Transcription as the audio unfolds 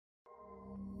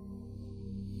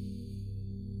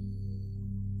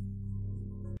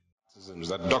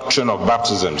The doctrine of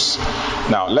baptisms.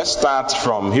 Now, let's start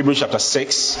from Hebrews chapter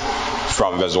 6,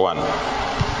 from verse 1.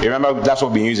 Remember, that's what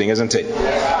we've been using, isn't it?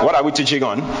 What are we teaching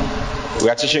on? We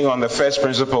are teaching on the first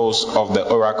principles of the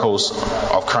oracles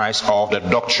of Christ, or of the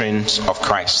doctrines of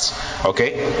Christ.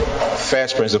 Okay?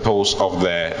 First principles of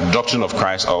the doctrine of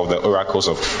Christ, or of the oracles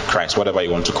of Christ, whatever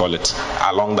you want to call it,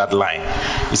 along that line.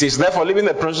 It says, therefore, leaving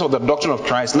the principles of the doctrine of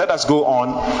Christ, let us go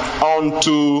on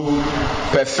to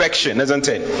perfection, isn't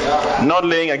it? Not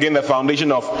laying again the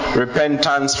foundation of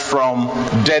repentance from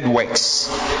dead works.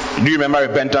 Do you remember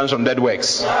repentance from dead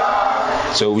works?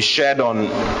 So we shared on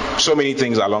so many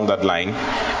things along that line.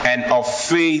 And of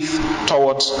faith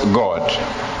towards God.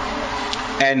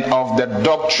 And of the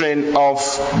doctrine of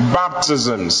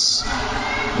baptisms.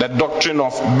 The doctrine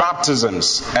of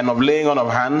baptisms, and of laying on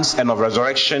of hands, and of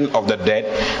resurrection of the dead,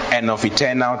 and of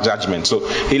eternal judgment. So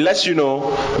he lets you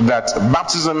know that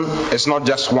baptism is not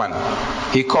just one.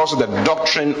 He calls it the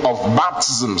doctrine of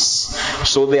baptisms.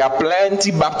 So there are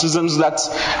plenty baptisms that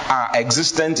are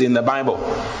existent in the Bible.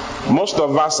 Most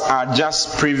of us are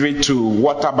just privy to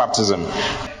water baptism.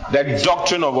 The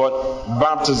doctrine of what?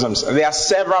 Baptisms. There are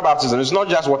several baptisms. It's not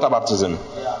just water baptism.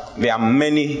 There are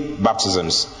many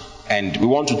baptisms. And we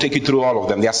want to take you through all of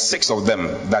them. There are 6 of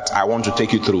them that I want to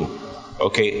take you through.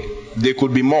 Okay? There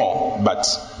could be more, but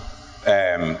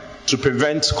to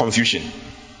prevent confusion.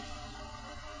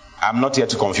 I'm not here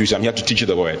to confuse you. I'm here to teach you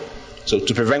the word. So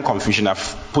to prevent confusion,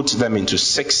 I've put them into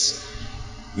 6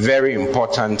 very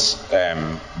important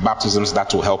baptisms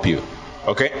that will help you.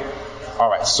 Okay?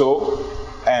 Alright, so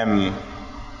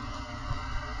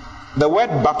the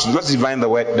word baptism, let's define the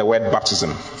word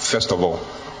baptism first of all.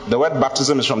 The word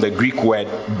baptism is from the Greek word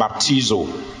baptizo.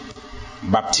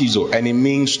 Baptizo, and it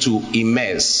means to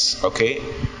immerse. Okay?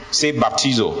 Say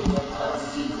baptizo.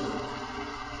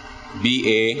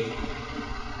 B-A-P-T-I-Z-O.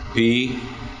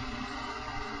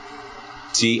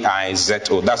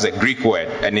 That's the Greek word,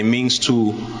 and it means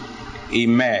to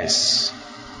immerse.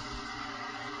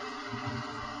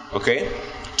 Okay?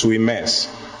 To immerse.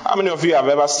 How many of you have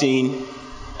ever seen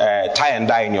tie and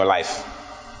dye in your life?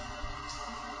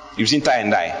 You've seen tie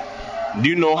and dye. Do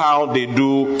you know how they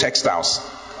do textiles?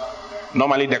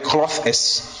 Normally the cloth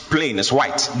is plain, it's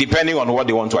white, depending on what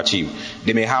they want to achieve.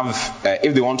 They may have,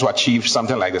 if they want to achieve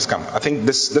something like this, I think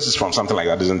this is from something like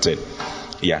that, isn't it?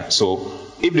 Yeah, so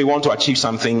if they want to achieve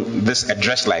something, a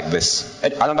dress like this,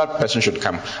 another person should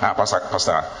come. Pastor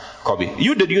Kobe,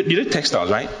 you did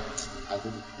textiles, right? I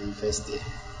did in first year.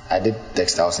 I did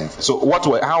textiles in first. So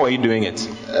how are you doing it?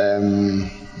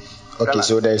 Okay,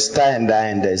 so there's tie and dye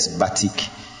and there's batik,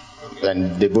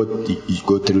 and they both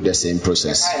go through the same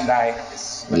process. Tie and dye.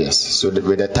 Yes. So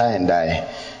with the tie and dye,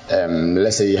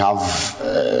 let's say you have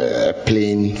a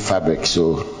plain fabric.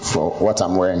 So for what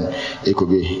I'm wearing, it could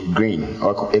be green,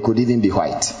 or it could even be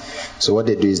white. So what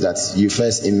they do is that you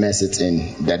first immerse it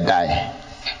in the dye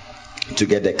to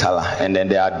get the color, and then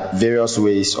there are various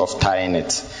ways of tying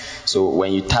it. So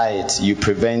when you tie it, you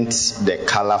prevent the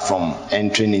color from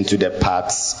entering into the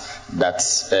parts that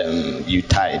you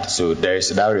tied. So there is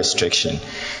that restriction.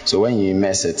 So when you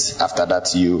immerse it, after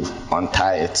that you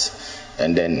untie it,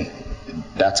 and then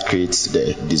that creates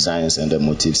the designs and the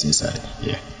motifs inside.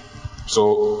 Yeah.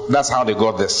 So that's how they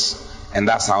got this, and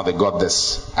that's how they got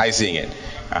this. Are you seeing it?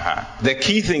 The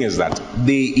key thing is that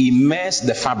they immerse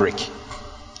the fabric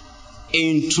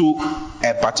into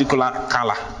a particular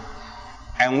color.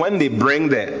 And when they bring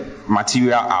the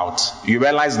material out, you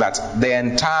realize that the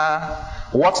entire,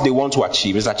 what they want to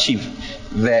achieve is achieved.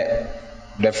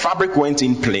 The fabric went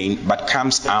in plain, but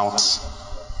comes out,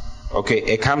 okay,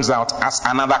 it comes out as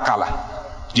another color.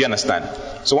 Do you understand?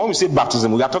 So when we say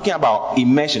baptism, we are talking about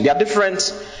immersion. There are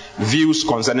different views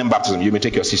concerning baptism. You may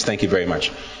take your seats. Thank you very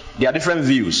much. There are different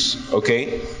views,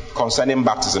 okay, concerning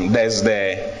baptism. There's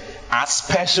the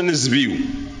aspersionist view.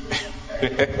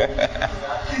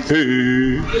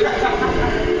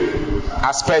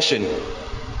 Aspersion.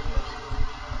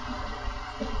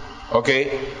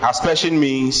 Okay, aspersion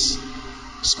means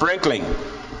sprinkling.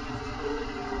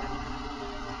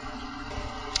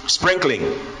 Sprinkling.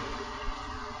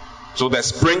 So there's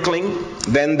sprinkling,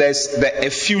 then there's the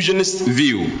effusionist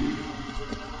view.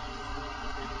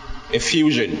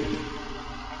 Effusion,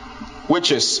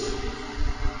 which is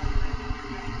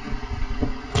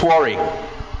pouring.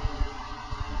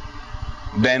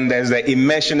 Then there's the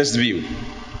immersionist view.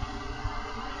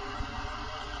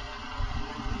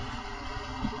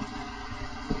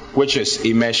 Which is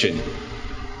immersion.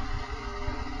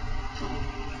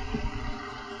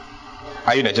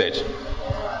 Are you in the church?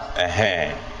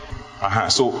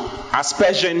 So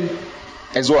aspersion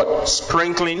is what?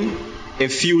 Sprinkling.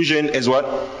 Effusion is what?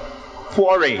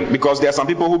 pouring, because there are some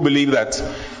people who believe that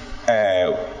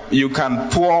you can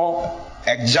pour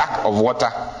a jug of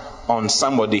water on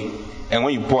somebody, and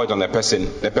when you pour it on the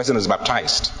person is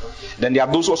baptized. Then there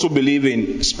are those who also believe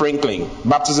in sprinkling,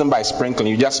 baptism by sprinkling.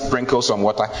 You just sprinkle some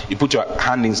water, you put your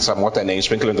hand in some water, and then you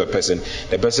sprinkle into the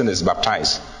person is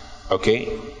baptized.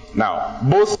 Okay? Now,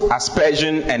 both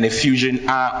aspersion and effusion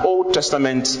are Old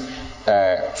Testament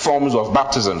forms of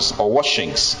baptisms or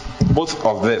washings. Both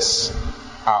of this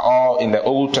are all in the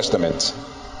Old Testament.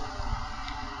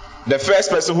 The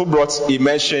first person who brought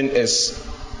immersion is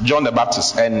John the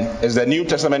Baptist, and is the New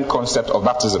Testament concept of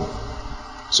baptism.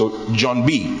 So John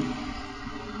B.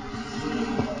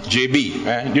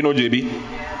 JB. Do you know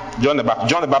JB? John the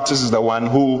Baptist is the one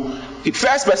the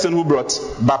first person who brought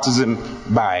baptism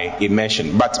by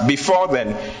immersion. But before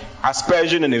then,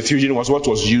 aspersion and effusion was what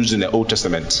was used in the Old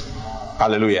Testament.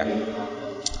 Hallelujah.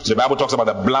 So the Bible talks about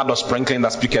the blood of sprinkling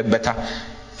that speaketh better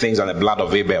things than the blood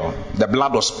of Abel. The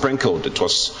blood was sprinkled. It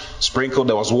was sprinkled.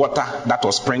 There was water that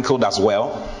was sprinkled as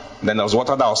well. Then there was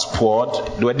water that was poured.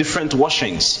 There were different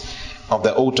washings of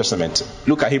the Old Testament.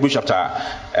 Look at Hebrews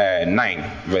chapter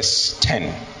 9, verse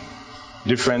 10.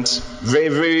 Different,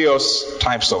 various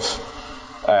types of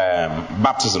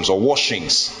baptisms or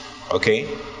washings. Okay.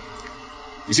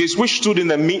 It says, which stood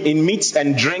in meats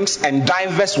and drinks and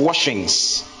diverse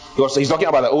washings. He's talking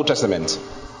about the Old Testament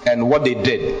and what they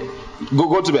did.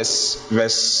 Go to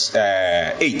verse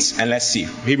 8 and let's see.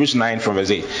 Hebrews 9 from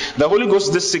verse 8. The Holy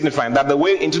Ghost is signifying that the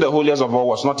way into the holiest of all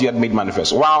was not yet made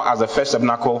manifest, while as the first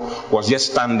tabernacle was yet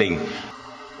standing,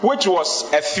 which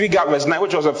was a figure, verse 9,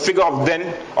 which was a figure of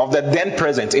the then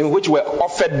present, in which were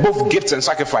offered both gifts and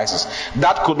sacrifices,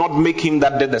 that could not make him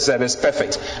that did the service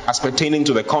perfect, as pertaining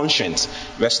to the conscience.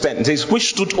 Verse 10, it says, which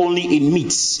stood only in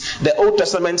meats. The Old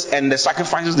Testament and the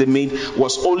sacrifices they made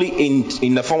was only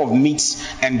in the form of meats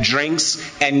and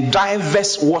drinks and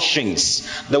diverse washings.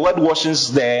 The word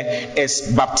washings there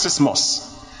is baptismos.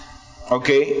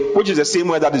 Okay, which is the same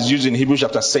word that is used in Hebrews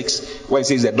chapter 6, where it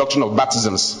says the doctrine of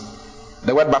baptisms.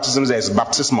 The word baptism there is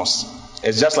baptismos.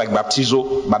 It's just like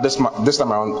baptizo, but this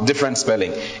time around, different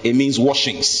spelling. It means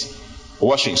washings.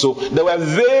 Washing. So there were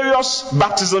various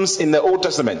baptisms in the Old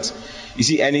Testament. You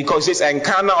see, and it says, and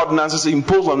carnal ordinances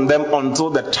imposed on them until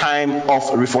the time of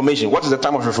Reformation. What is the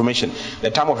time of Reformation? The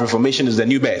time of Reformation is the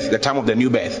new birth, the time of the new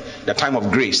birth, the time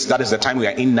of grace. That is the time we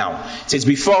are in now. It says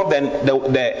before then,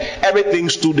 everything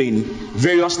stood in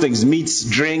various things, meats,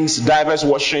 drinks, diverse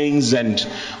washings, and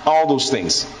all those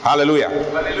things. Hallelujah.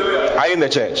 Hallelujah. Are you in the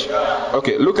church?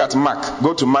 Okay, look at Mark.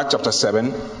 Go to Mark chapter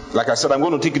 7. Like I said, I'm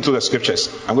going to take you to the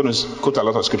scriptures. I'm going to quote a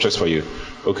lot of scriptures for you.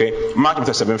 Okay, Mark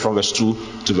chapter 7 from verse 2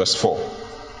 to verse 4.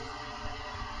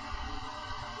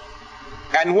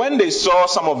 And when they saw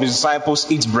some of his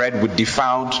disciples eat bread with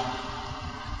defiled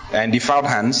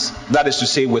hands, that is to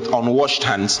say with unwashed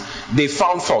hands, they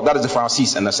found fault. That is the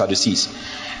Pharisees and the Sadducees.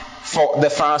 For the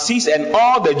Pharisees and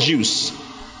all the Jews,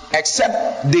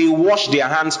 except they wash their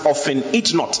hands often,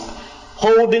 eat not,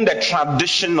 holding the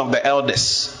tradition of the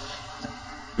elders.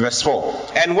 Verse 4.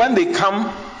 And when they come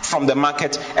from the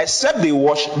market, except they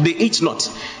wash, they eat not.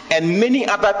 And many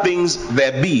other things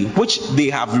there be, which they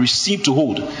have received to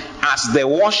hold, as the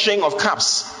washing of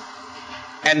cups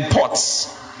and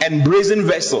pots and brazen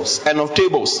vessels and of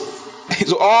tables.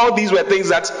 So all these were things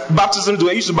that baptisms,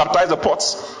 they used to baptize the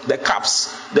pots, the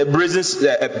cups, the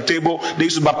brazen table. They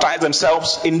used to baptize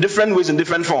themselves in different ways, in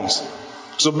different forms.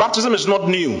 So baptism is not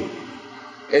new.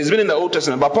 It's been in the Old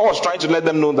Testament, but Paul was trying to let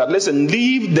them know that, listen,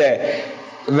 leave the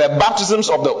baptisms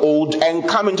of the old and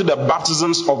come into the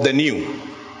baptisms of the new.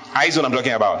 I see what I'm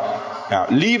talking about. Now,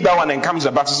 leave that one and come to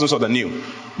the baptisms of the new.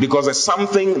 Because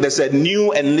there's a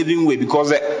new and living way. Because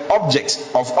the object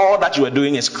of all that you are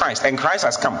doing is Christ. And Christ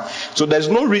has come. So there's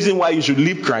no reason why you should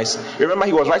leave Christ. Remember,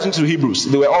 he was writing to Hebrews.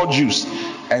 They were all Jews.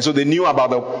 And so they knew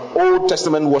about the Old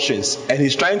Testament washings. And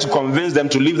he's trying to convince them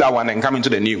to leave that one and come into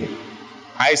the new.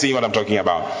 I see what I'm talking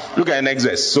about. Look at the next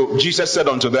verse. So Jesus said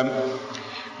unto them,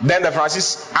 then the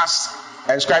Pharisees asked,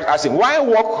 and scribes asked him, why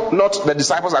walk not the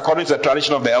disciples according to the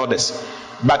tradition of the elders,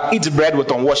 but eat bread with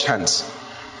unwashed hands?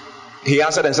 He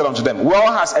answered and said unto them,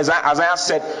 well has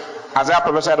Isaiah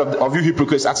prophesied of you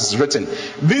hypocrites, as is written,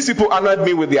 these people honored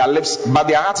me with their lips, but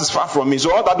their heart is far from me.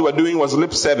 So all that they were doing was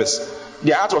lip service.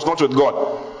 Their heart was not with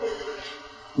God.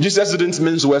 Jesus didn't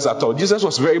mince words at all. Jesus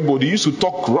was very bold. He used to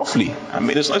talk roughly. I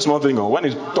mean, it's not a small thing. When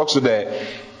he talks to the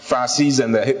Pharisees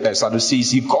and the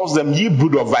Sadducees, he calls them ye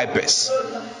brood of vipers.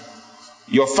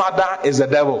 Your father is the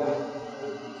devil.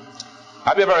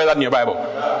 Have you ever read that in your Bible?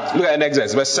 Look at the next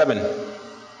verse, verse 7.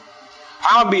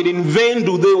 Howbeit in vain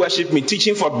do they worship me,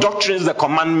 teaching for doctrines the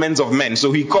commandments of men.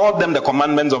 So he called them the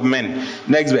commandments of men.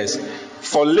 Next verse.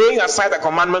 For laying aside the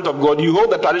commandment of God, you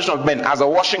hold the tradition of men as a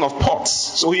washing of pots.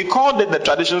 So he called it the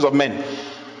traditions of men.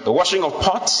 The washing of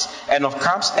pots and of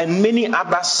cups and many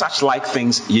other such like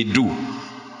things ye do.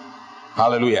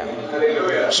 Hallelujah.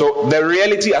 Hallelujah. So the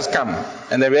reality has come,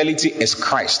 and the reality is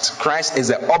Christ. Christ is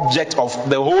the object of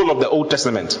the whole of the Old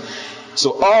Testament.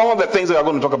 So all the things that we're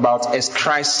going to talk about is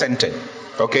Christ-centered.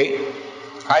 Okay?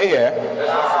 Are you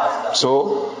here?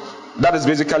 So that is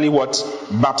basically what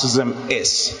baptism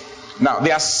is. Now,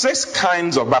 there are 6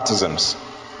 kinds of baptisms.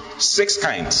 6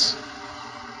 kinds.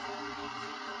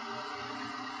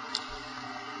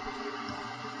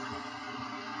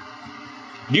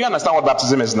 Do you understand what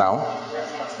baptism is now?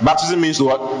 Baptism means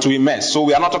what? To immerse. So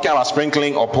we are not talking about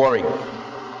sprinkling or pouring,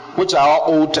 which are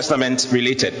all Old Testament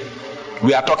related.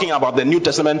 We are talking about the New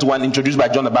Testament one introduced by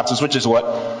John the Baptist, which is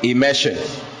what? Immersion.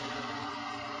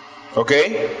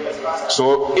 Okay?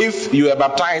 So if you are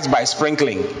baptized by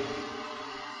sprinkling,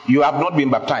 you have not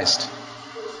been baptized.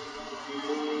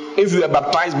 If you are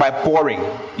baptized by pouring,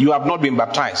 you have not been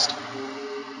baptized.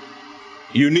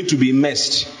 You need to be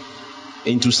immersed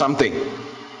into something.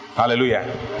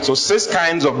 Hallelujah. So 6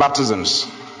 kinds of baptisms.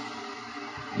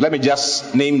 Let me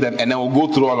just name them and then we'll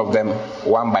go through all of them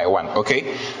one by one.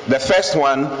 Okay? The first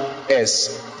one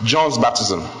is John's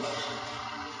baptism.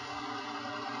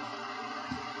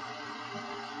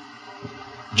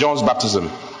 John's baptism.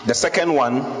 The second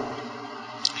one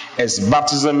is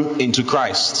baptism into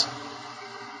Christ.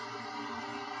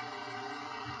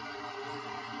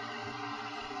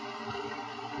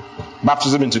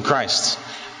 Baptism into Christ.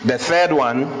 The third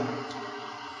one,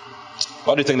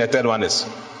 what do you think the third one is?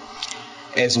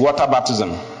 Is water baptism.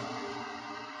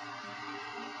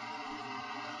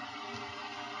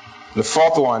 The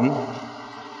fourth one,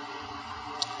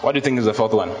 what do you think is the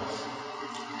fourth one?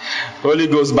 Holy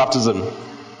Ghost baptism.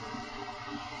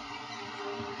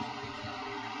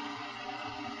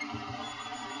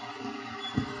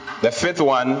 The fifth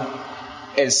one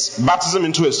is baptism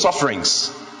into his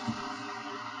sufferings.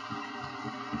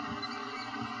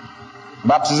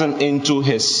 Baptism into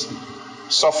his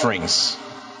sufferings.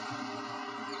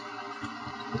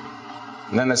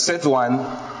 And then the sixth one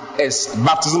is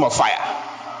baptism of fire.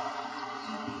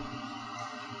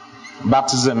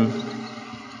 Baptism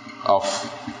of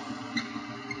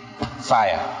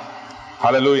fire.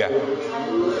 Hallelujah.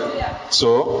 Hallelujah.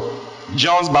 So,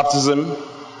 John's baptism,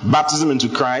 baptism into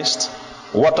Christ,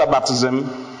 water baptism,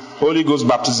 Holy Ghost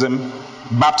baptism,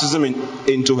 baptism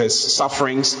into his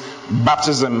sufferings,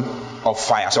 baptism of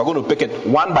fire. So we're going to pick it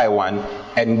one by one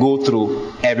and go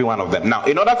through every one of them. Now,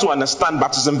 in order to understand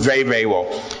baptism very, very well,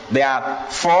 there are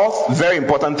 4 very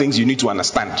important things you need to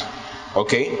understand.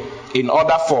 Okay? In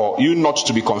order for you not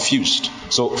to be confused.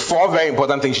 So 4 very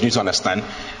important things you need to understand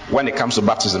when it comes to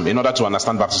baptism, in order to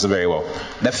understand baptism very well.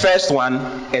 The first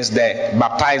one is the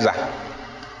baptizer.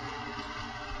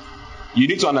 You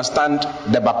need to understand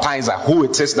the baptizer, who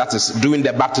it is that is doing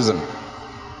the baptism.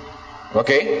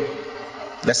 Okay?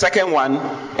 The second one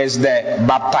is the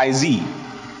baptizee,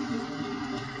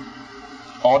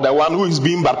 or the one who is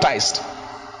being baptized.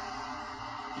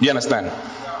 Do you understand?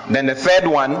 Then the third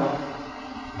one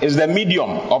is the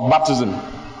medium of baptism.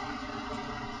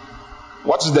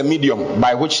 What is the medium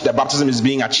by which the baptism is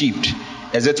being achieved?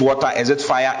 Is it water? Is it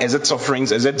fire? Is it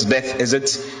sufferings? Is it death? Is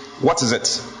it, what is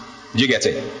it? Do you get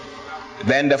it?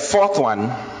 Then the fourth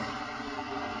one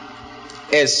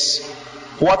is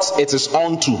what it is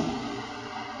onto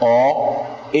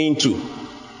or into.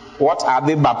 What are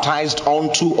they baptized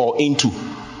onto or into?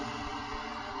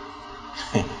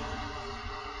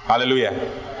 Hallelujah.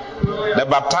 The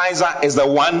baptizer is the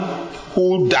one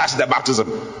who does the baptism.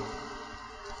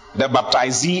 The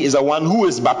baptizee is the one who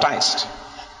is baptized.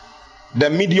 The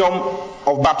medium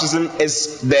of baptism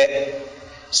is the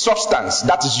substance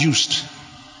that is used,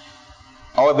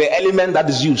 or the element that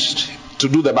is used to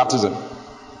do the baptism.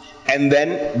 And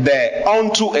then the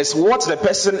onto is what the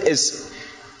person is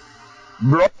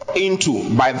brought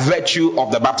into by virtue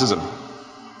of the baptism.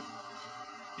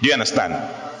 Do you understand?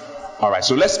 Alright,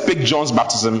 so let's pick John's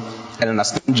baptism and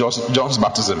understand John's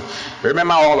baptism.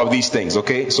 Remember all of these things,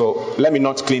 okay? So let me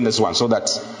not clean this one, so that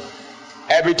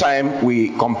every time we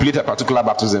complete a particular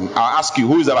baptism, I'll ask you,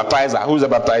 who is the baptizer, who is the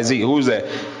baptizee, who is the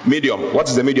medium, what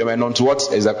is the medium, and onto what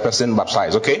is the person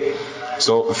baptized, okay?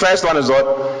 So the first one is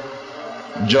what?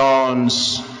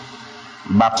 John's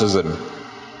baptism.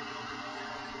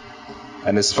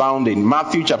 And it's found in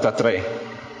Matthew chapter 3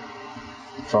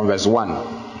 from verse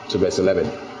 1 to verse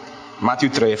 11. Matthew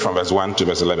 3 from verse 1 to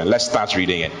verse 11. Let's start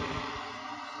reading it.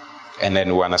 And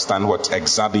then we understand what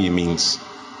exactly it means.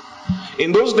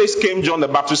 In those days came John the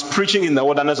Baptist preaching in the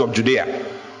wilderness of Judea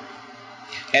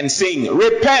and saying,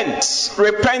 repent,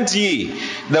 repent ye.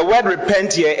 The word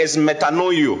repent here is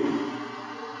metanoio,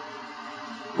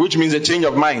 which means a change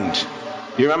of mind.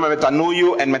 You remember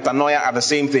metanoio and metanoia are the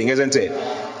same thing, isn't it?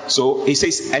 So he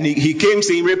says, and he came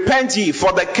saying, repent ye,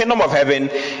 for the kingdom of heaven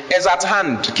is at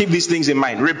hand. Keep these things in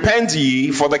mind. Repent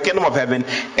ye, for the kingdom of heaven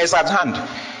is at hand.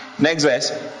 Next verse.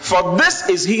 For this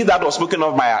is he that was spoken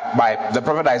of by the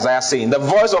prophet Isaiah, saying, the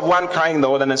voice of one crying in the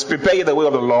wilderness, prepare ye the way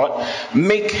of the Lord,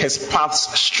 make his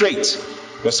paths straight.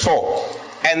 Verse 4.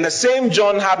 And the same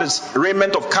John had his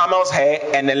raiment of camel's hair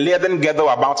and a leathern girdle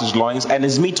about his loins, and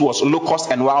his meat was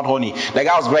locust and wild honey. The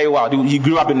guy was very wild. He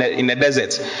grew up in the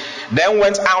desert. Then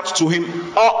went out to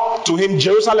him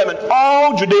Jerusalem and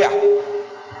all Judea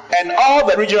and all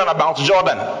the region about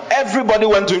Jordan. Everybody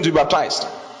went to him to be baptized,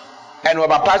 and were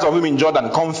baptized of him in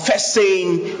Jordan,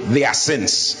 confessing their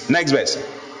sins. Next verse.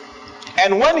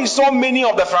 And when he saw many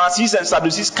of the Pharisees and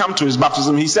Sadducees come to his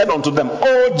baptism, he said unto them,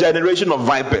 O generation of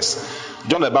vipers.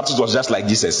 John the Baptist was just like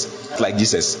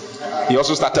Jesus. He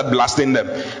also started blasting them.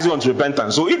 He wants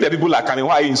repentance. So if the people are coming,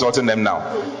 why are you insulting them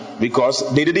now?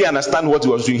 Because they didn't understand what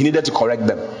he was doing. He needed to correct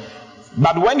them.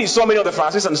 But when he saw many of the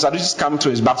Pharisees and the Sadducees come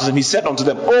to his baptism, he said unto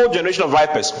them, O generation of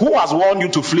vipers, who has warned you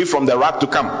to flee from the wrath to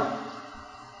come?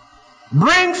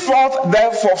 Bring forth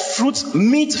therefore fruit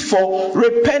meet for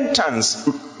repentance.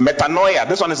 Metanoia.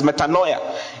 This one is metanoia.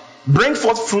 Bring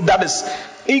forth fruit that is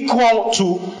equal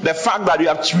to the fact that you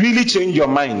have really changed your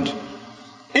mind.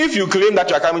 If you claim that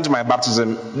you are coming to my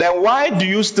baptism, then why do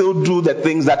you still do the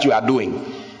things that you are doing?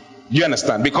 Do you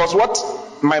understand? Because what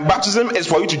my baptism is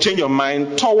for you to change your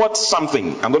mind towards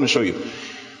something. I'm going to show you.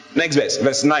 Next verse,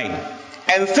 verse 9.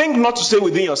 And think not to say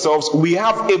within yourselves, we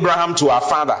have Abraham to our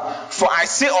father. For I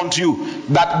say unto you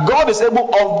that God is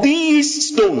able of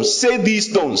these stones, say these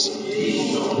stones,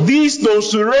 these stones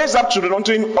to raise up children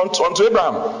unto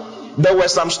Abraham. There were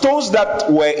some stones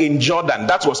that were in Jordan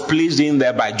that was placed in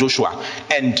there by Joshua.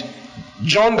 And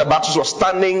John the Baptist was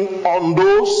standing on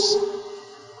those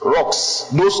rocks,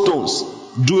 those stones,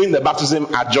 doing the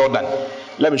baptism at Jordan.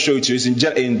 Let me show it to you. It's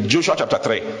in Joshua chapter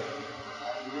 3.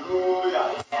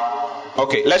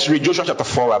 Okay, let's read Joshua chapter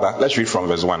 4 rather. Let's read from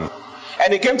verse 1.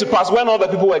 And it came to pass when all the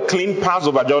people were clean passed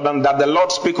over Jordan, that the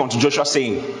Lord spake unto Joshua,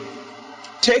 saying,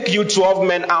 Take you 12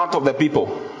 men out of the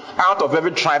people, out of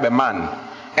every tribe a man,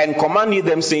 and command ye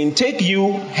them, saying, Take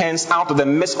you hence out of the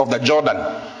midst of the Jordan,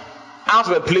 out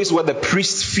of the place where the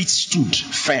priest's feet stood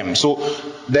firm. So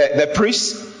the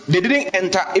priests, they didn't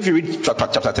enter. If you read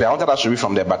chapter 3, I wanted us to read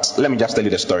from there, but let me just tell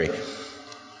you the story.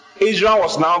 Israel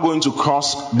was now going to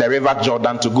cross the river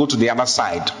Jordan to go to the other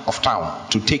side of town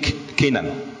to take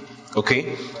Canaan.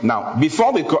 Okay? Now,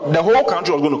 before the whole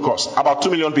country was going to cross. About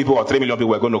 2 million people or 3 million people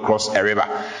were going to cross a river.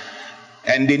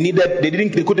 And they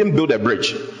couldn't build a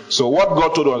bridge. So what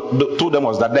God told them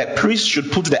was that the priests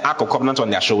should put the Ark of Covenant on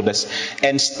their shoulders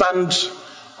and stand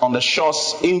on the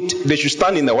shores. They should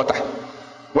stand in the water.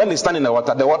 When they stand in the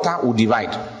water will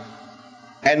divide.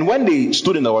 And when they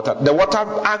stood in the water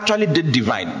actually did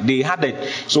divide.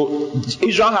 So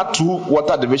Israel had 2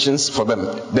 water divisions for them.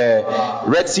 The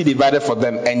Red Sea divided for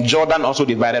them, and Jordan also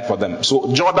divided for them.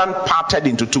 So Jordan parted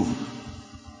into 2.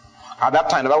 At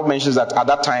that time, the Bible mentions that at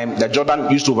that time the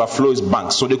Jordan used to overflow its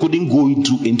banks, so they couldn't go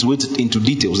into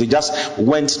details. They just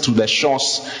went to the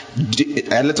shores,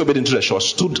 a little bit into the shores,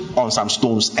 stood on some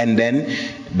stones, and then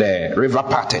the river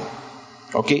parted.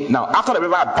 Okay. Now, after the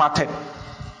river had parted,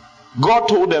 God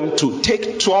told them to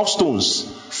take 12 stones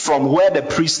from where the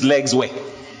priest's legs were.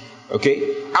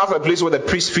 Okay? Out of the place where the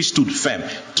priest's feet stood firm.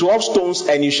 12 stones,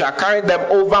 and you shall carry them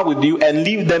over with you and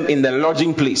leave them in the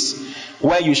lodging place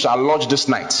where you shall lodge this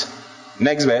night.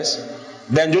 Next verse.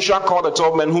 Then Joshua called the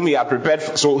 12 men whom he had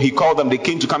prepared. So he called them. They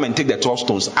came to come and take the 12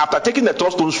 stones. After taking the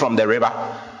 12 stones from the river,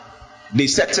 they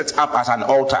set it up as an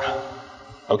altar.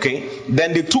 Okay?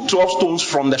 Then they took 12 stones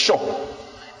from the shore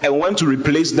and went to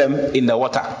replace them in the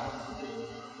water.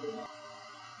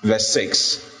 Verse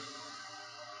 6.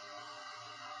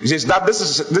 It says that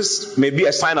this may be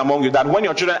a sign among you, that when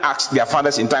your children ask their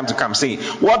fathers in time to come, saying,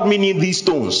 What meaning these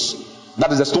stones?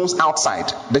 That is the stones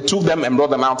outside. They took them and brought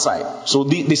them outside. So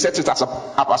they set it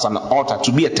up as an altar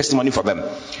to be a testimony for them.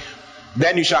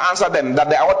 Then you shall answer them that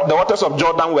the waters of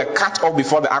Jordan were cut off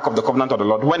before the ark of the covenant of the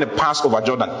Lord when it passed over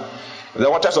Jordan. The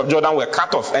waters of Jordan were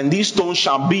cut off, and these stones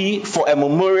shall be for a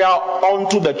memorial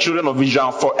unto the children of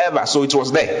Israel forever. So it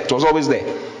was there. It was always there.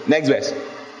 Next verse.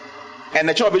 And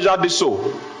the children of Israel did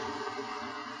so.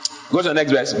 Go to the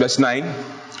next verse, verse 9.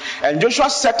 And Joshua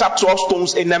set up 12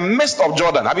 stones in the midst of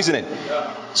Jordan. Have you seen it?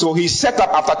 Yeah. So he set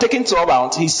up, after taking 12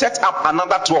 out, he set up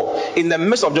another 12 in the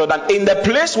midst of Jordan, in the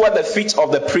place where the feet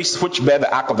of the priests which bear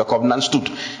the ark of the covenant stood.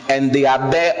 And they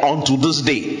are there unto this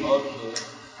day. Okay.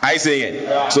 I say it.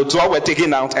 Yeah. So 12 were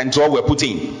taken out and 12 were put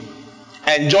in.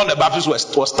 And John the Baptist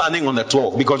was standing on the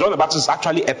 12, because John the Baptist is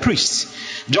actually a priest.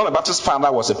 John the Baptist's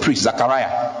father was a priest,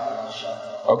 Zachariah.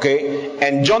 Okay,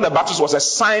 and John the Baptist was a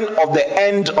sign of the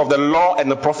end of the law and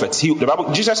the prophets.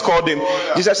 Jesus called him.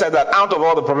 Jesus said that out of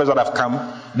all the prophets that have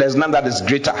come, there's none that is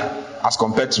greater as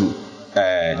compared to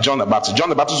John the Baptist. John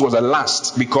the Baptist was the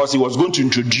last, because he was going to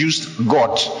introduce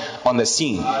God on the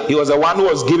scene. He was the one who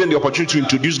was given the opportunity to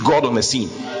introduce God on the scene.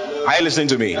 Are you listening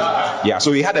to me? Yeah,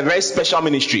 so he had a very special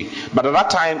ministry. But at that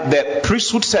time, the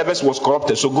priesthood service was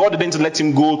corrupted. So God didn't let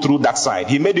him go through that side.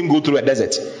 He made him go through a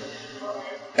desert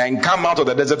and come out of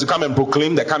the desert to come and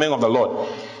proclaim the coming of the Lord.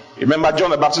 Remember,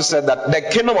 John the Baptist said that the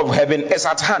kingdom of heaven is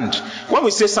at hand. When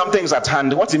we say something is at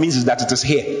hand, what it means is that it is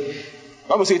here.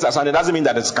 When we say it's at hand, it doesn't mean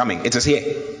that it's coming. It is here.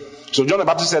 So John the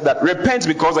Baptist said that repent,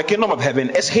 because the kingdom of heaven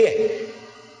is here.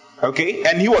 Okay?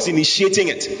 And he was initiating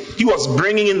it. He was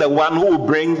bringing in the one who will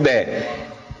bring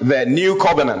the new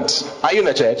covenant. Are you in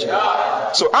the church?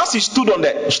 Yeah. So as he stood on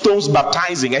the stones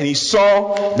baptizing, and he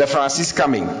saw the Pharisees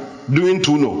coming, doing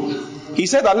tuno, he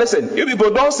said that, listen, you people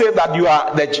don't say that you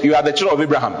are the children of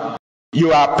Abraham.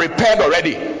 You are prepared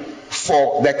already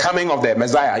for the coming of the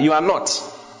Messiah. You are not.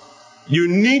 You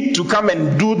need to come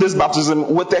and do this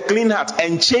baptism with a clean heart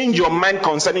and change your mind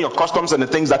concerning your customs and the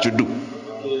things that you do.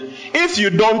 If you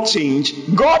don't change,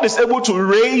 God is able to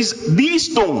raise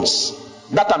these stones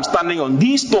that I'm standing on,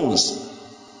 these stones.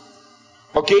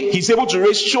 Okay? He's able to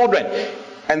raise children.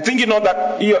 And thinking not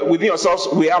that within yourselves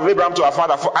we have Abraham to our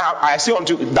father. For I say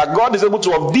unto you that God is able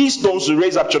to, of these stones, to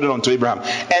raise up children unto Abraham.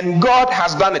 And God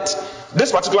has done it.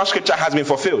 This particular scripture has been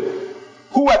fulfilled.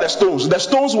 Who were the stones? The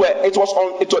stones were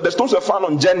the stones were found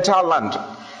on Gentile land.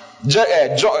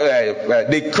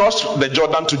 They crossed the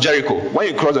Jordan to Jericho. When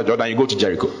you cross the Jordan, you go to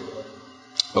Jericho.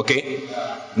 Okay?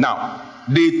 Now,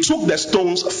 they took the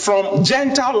stones from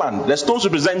Gentile land. The stones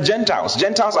represent Gentiles.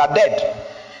 Gentiles are dead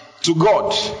to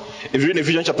God. If you read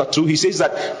Ephesians chapter 2, he says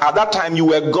that at that time you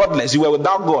were godless, you were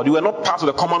without God, you were not part of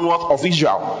the commonwealth of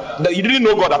Israel. You didn't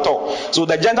know God at all. So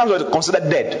the Gentiles were considered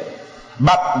dead.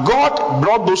 But God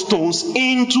brought those stones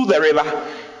into the river,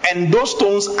 and those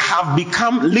stones have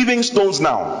become living stones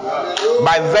now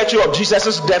by virtue of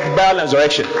Jesus' death, burial, and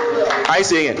resurrection. I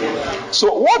say it.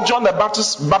 So what John the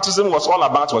Baptist's baptism was all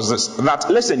about was this: that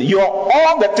listen,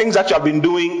 all the things that you have been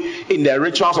doing in the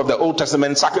rituals of the Old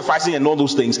Testament, sacrificing and all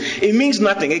those things, it means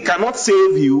nothing. It cannot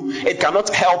save you. It cannot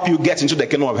help you get into the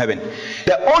kingdom of heaven.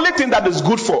 The only thing that is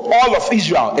good for all of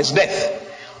Israel is death.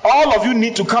 All of you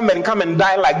need to come and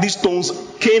die like these stones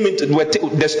came into.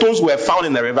 The stones were found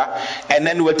in the river and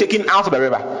then were taken out of the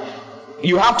river.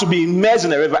 You have to be immersed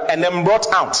in the river and then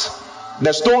brought out.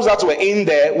 The stones that were in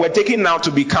there were taken out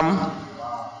to become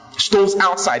stones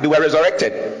outside. They were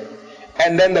resurrected.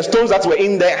 And then the stones that were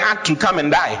in there had to come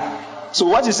and die. So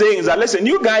what he's saying is that, listen,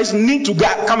 you guys need to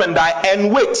come and die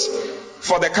and wait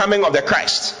for the coming of the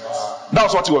Christ. That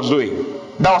was what he was doing.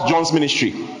 That was John's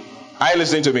ministry. Are you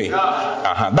listening to me?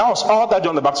 That was all that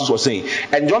John the Baptist was saying.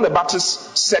 And John the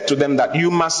Baptist said to them that you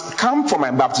must come for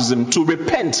my baptism to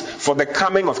repent for the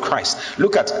coming of Christ.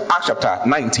 Look at Acts chapter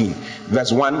 19,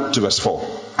 verse 1 to verse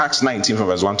 4. Acts 19 from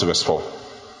verse 1 to verse 4.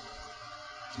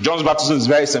 John's baptism is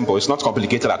very simple. It's not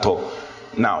complicated at all.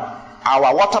 Now,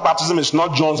 our water baptism is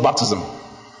not John's baptism.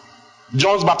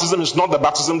 John's baptism is not the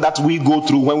baptism that we go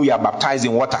through when we are baptized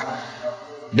in water.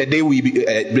 The day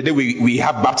we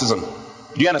have baptism.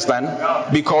 Do you understand? Yeah.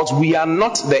 Because we are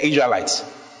not the Israelites.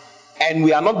 And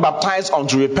we are not baptized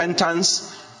unto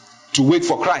repentance to wait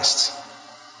for Christ.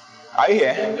 Are you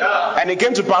here? Yeah. And it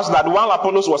came to pass that while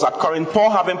Apollos was at Corinth, Paul,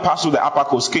 having passed through the upper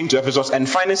coast, came to Ephesus, and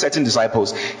finding certain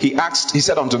disciples, he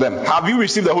said unto them, have you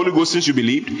received the Holy Ghost since you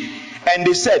believed? And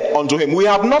they said unto him, we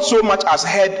have not so much as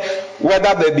heard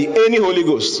whether there be any Holy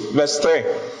Ghost. Verse 3.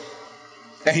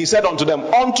 And he said unto them,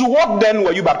 unto what then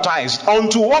were you baptized?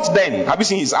 Unto what then? Have you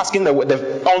seen he's asking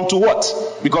unto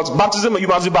what? Because baptism, you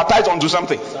must be baptized unto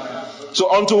something.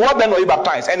 So unto what then were you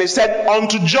baptized? And they said,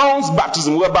 unto John's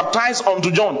baptism. We were baptized unto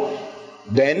John.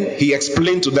 Then he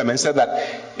explained to them and said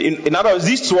that, in other words,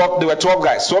 these 12, they were 12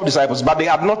 guys, 12 disciples, but they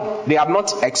had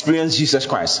not experienced Jesus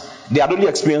Christ. They had only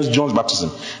experienced John's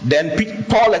baptism. Then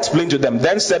Paul explained to them.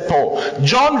 Then said Paul,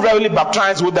 John verily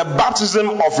baptized with the baptism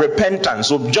of repentance.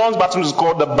 So John's baptism is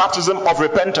called the baptism of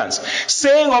repentance,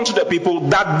 saying unto the people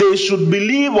that they should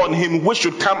believe on him which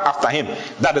should come after him,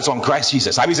 that is on Christ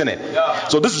Jesus. Have you seen it? Yeah.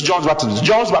 So this is John's baptism.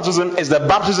 John's baptism is the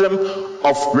baptism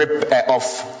of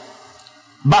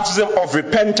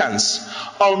repentance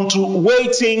unto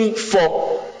waiting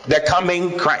for the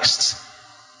coming Christ.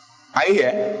 Are you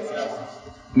here?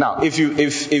 Now, if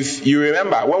you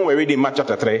remember when we were reading Mark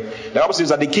chapter 3, the Bible says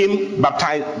that they came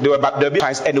baptized, they were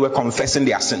baptized and they were confessing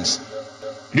their sins.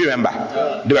 Do you remember?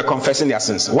 Yeah. They were confessing their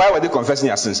sins. Why were they confessing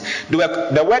their sins?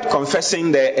 The word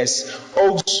confessing there is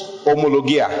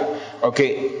homologia,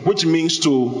 okay, which means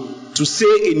to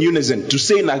say in unison, to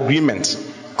say in agreement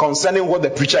concerning what the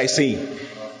preacher is saying.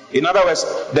 In other words,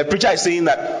 the preacher is saying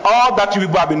that all that you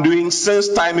people have been doing since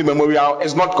time immemorial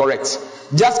is not correct.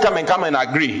 Just come and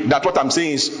agree that what I'm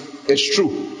saying is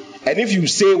true. And if you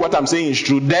say what I'm saying is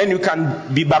true, then you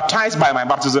can be baptized by my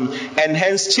baptism and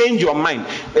hence change your mind.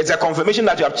 It's a confirmation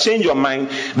that you have changed your mind,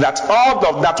 that all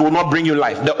of that will not bring you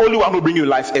life. The only one who will bring you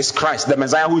life is Christ, the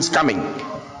Messiah who is coming.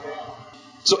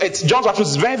 So John's baptism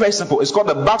is very, very simple. It's called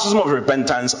the baptism of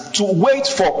repentance, to wait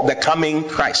for the coming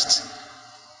Christ.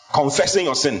 Confessing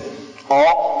your sin,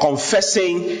 or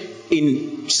confessing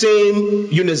in same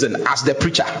unison as the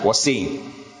preacher was saying,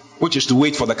 which is to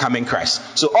wait for the coming Christ.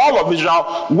 So all of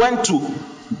Israel went to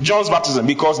John's baptism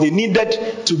because they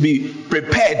needed to be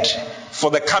prepared for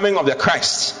the coming of the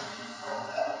Christ.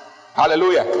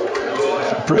 Hallelujah.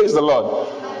 Praise the Lord.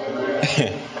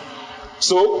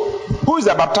 So, who is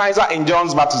the baptizer in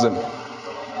John's baptism?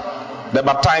 The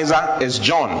baptizer is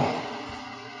John.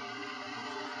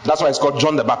 That's why it's called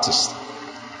John the Baptist.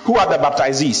 Who are the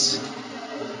baptizees?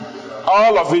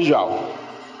 All of Israel.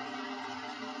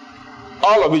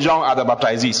 All of Israel are the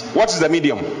baptizees. What is the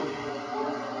medium?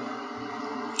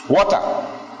 Water.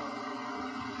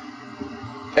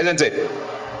 Isn't it?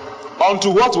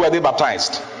 Unto what were they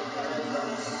baptized?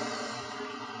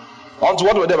 Unto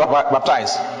what were they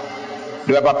baptized?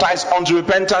 They were baptized unto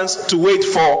repentance, to wait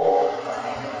for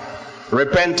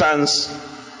repentance,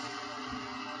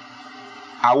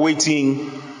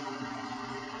 awaiting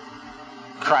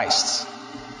Christ.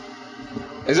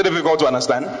 Is it difficult to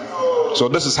understand? So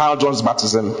this is how John's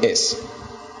baptism is.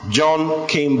 John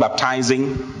came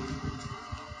baptizing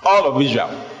all of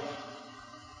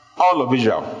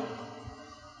Israel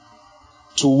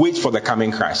to wait for the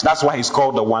coming Christ. That's why he's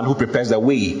called the one who prepares the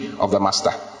way of the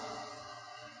master.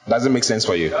 Does it make sense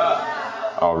for you?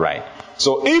 All right.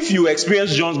 So if you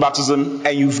experience John's baptism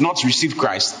and you've not received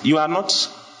Christ,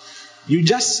 you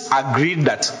just agreed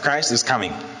that Christ is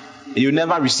coming. You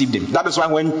never received him. That is why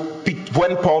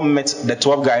when Paul met the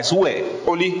 12 guys who were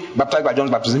only baptized by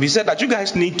John's baptism, he said that you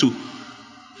guys need to.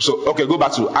 So, okay, go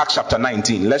back to Acts chapter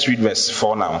 19. Let's read verse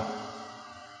 4 now.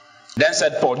 Then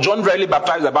said Paul, John verily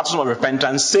baptized the baptism of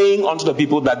repentance, saying unto the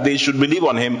people that they should believe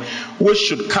on him which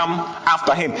should come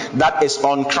after him, that is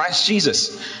on Christ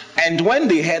Jesus. And when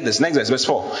they heard this, next verse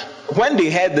 4, when they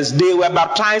heard this, they were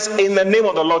baptized in the name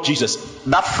of the Lord Jesus.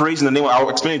 That phrase in the name, I'll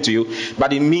explain it to you,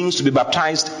 but it means to be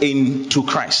baptized into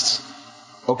Christ.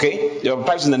 Okay? They were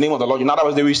baptized in the name of the Lord. In other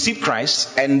words, they received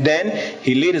Christ, and then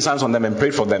he laid his hands on them and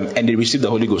prayed for them, and they received the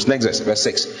Holy Ghost. Next verse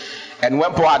 6. And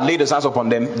when Paul had laid his hands upon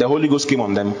them, the Holy Ghost came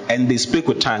on them, and they spake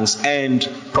with tongues and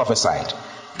prophesied.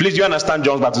 Please, do you understand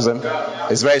John's baptism?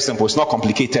 It's very simple. It's not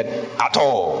complicated at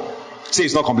all. Say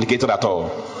it's not complicated at all.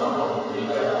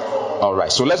 All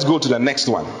right. So let's go to the next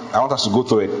one. I want us to go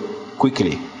through it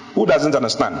quickly. Who doesn't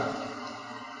understand?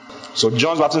 So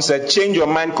John's baptism said, change your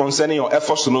mind concerning your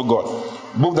efforts to know God.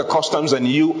 Both the customs and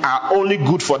you are only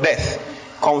good for death.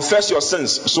 Confess your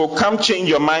sins. So come change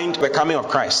your mind to the coming of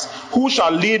Christ, who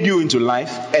shall lead you into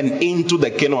life and into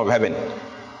the kingdom of heaven.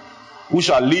 Who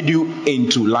shall lead you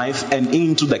into life and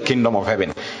into the kingdom of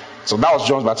heaven. So that was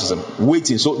John's baptism.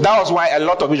 Waiting. So that was why a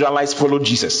lot of Israelites followed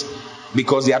Jesus,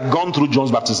 because they had gone through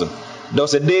John's baptism. There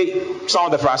was a day some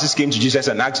of the Pharisees came to Jesus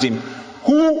and asked him,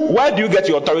 where do you get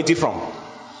your authority from?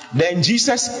 Then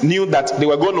Jesus knew that they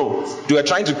were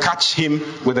trying to catch him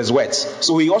with his words.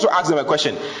 So he also asked them a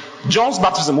question. John's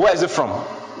baptism, where is it from?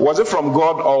 Was it from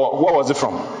God, or where was it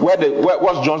from? Where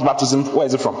was John's baptism? Where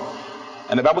is it from?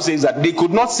 And the Bible says that they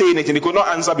could not say anything. They could not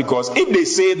answer, because if they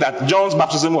say that John's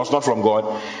baptism was not from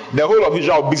God, the whole of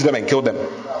Israel beat them and killed them.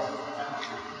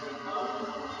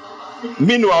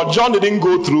 Meanwhile, John didn't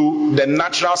go through the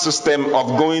natural system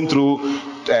of going through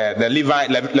the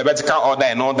Levitical order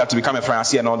and all that to become a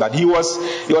Pharisee and all that. He was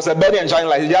a burning and shining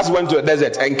light. He just went to a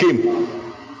desert and came.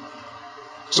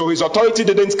 So his authority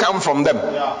didn't come from them.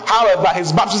 However,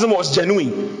 his baptism was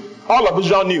genuine. All of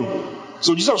Israel knew.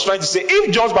 So Jesus was trying to say,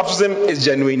 if John's baptism is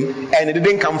genuine and it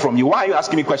didn't come from you, why are you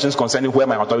asking me questions concerning where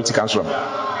my authority comes from?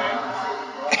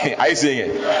 Are you seeing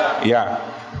it? Yeah.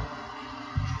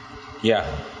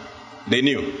 They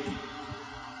knew.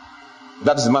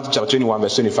 That is Matthew chapter 21,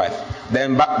 verse 25.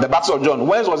 Then the baptism of John,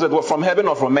 whence was it? From heaven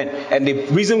or from men? And they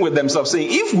reasoned with themselves, saying,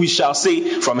 if we shall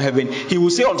say from heaven, he will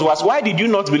say unto us, why did you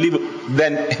not believe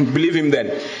him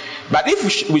then? But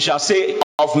if we shall say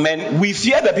of men, we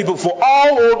fear the people, for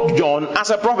all hold John as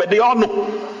a prophet. They all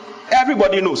know.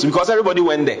 Everybody knows, because everybody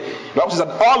went there. The Bible says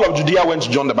that all of Judea went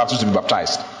to John the Baptist to be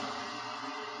baptized.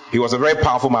 He was a very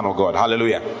powerful man of God.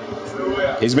 Hallelujah.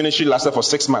 His ministry lasted for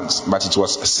 6 months, but it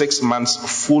was 6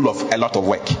 months full of a lot of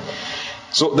work.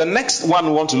 So the next one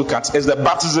we want to look at is the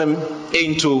baptism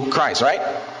into Christ, right?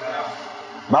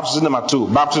 Baptism number 2.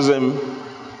 Baptism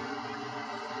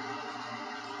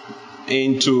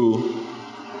into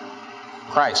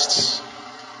Christ.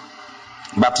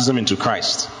 Baptism into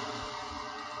Christ.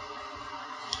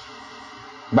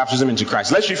 Baptism into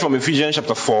Christ. Let's read from Ephesians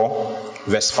chapter 4,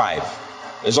 verse 5.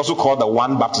 It's also called the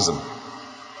one baptism.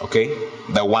 Okay?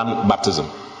 The one baptism.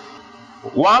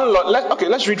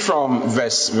 Let's read from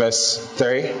verse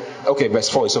 3. Okay, verse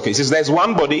 4 is okay. It says, there's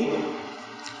one body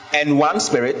and one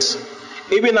spirit,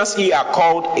 even as ye are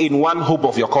called in one hope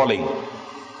of your calling.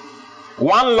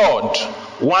 One Lord,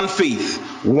 one faith,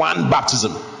 one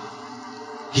baptism.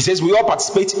 He says we all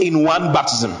participate in one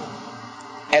baptism.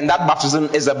 And that baptism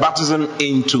is a baptism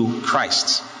into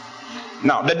Christ.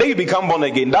 Now, the day you become born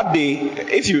again, that day,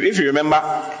 if you remember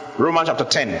Romans chapter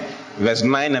 10, verse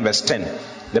 9 and verse 10.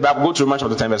 The Bible, go to Romans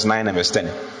chapter 10, verse 9 and verse 10.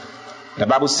 The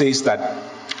Bible says that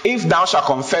if thou shalt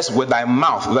confess with thy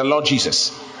mouth the Lord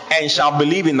Jesus, and shalt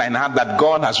believe in thine heart that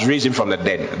God has raised him from the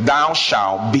dead, thou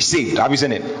shalt be saved. Have you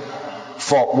seen it?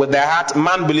 For with the heart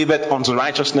man believeth unto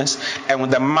righteousness, and with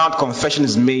the mouth confession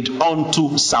is made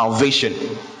unto salvation.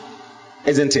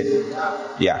 Isn't it?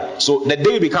 Yeah. So the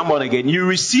day you become born again, you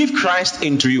receive Christ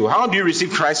into you. How do you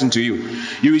receive Christ into you?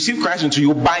 You receive Christ into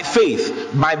you by faith,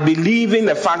 by believing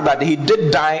the fact that he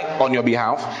did die on your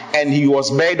behalf, and he was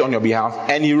buried on your behalf,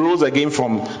 and he rose again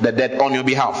from the dead on your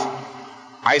behalf.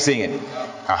 Are you saying it?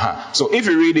 So if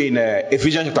you read in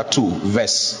Ephesians chapter 2,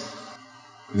 verse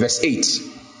 8,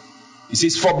 it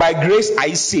says, for by grace are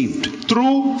ye saved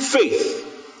through faith.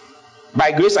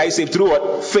 By grace are you saved through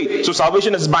what? Faith. So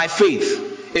salvation is by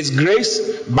faith. It's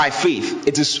grace by faith.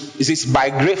 It is by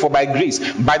grace, for by grace.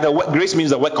 By the grace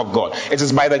means the work of God. It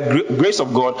is by the grace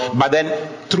of God, but then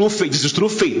through faith. This is through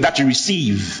faith that you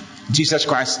receive Jesus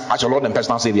Christ as your Lord and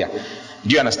personal Savior. Do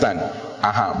you understand?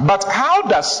 But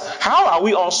how are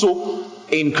we also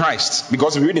in Christ?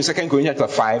 Because we read in 2 Corinthians chapter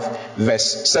 5,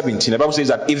 verse 17. The Bible says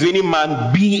that if any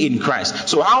man be in Christ.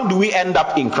 So how do we end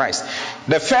up in Christ?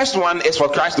 The first one is for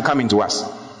Christ to come into us.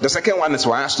 The second one is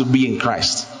for us to be in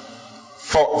Christ.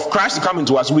 For Christ to come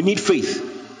into us, we need faith.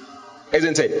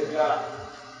 Isn't it?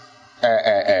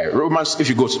 Romans,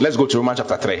 let's go to Romans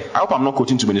chapter 3. I hope I'm not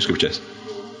quoting too many scriptures.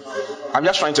 I'm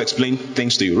just trying to explain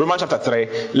things to you. Romans chapter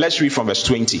 3, let's read from verse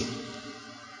 20.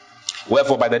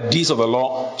 Wherefore by the deeds of the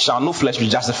law shall no flesh be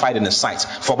justified in his sight,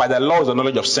 for by the law is the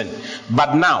knowledge of sin.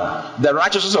 But now the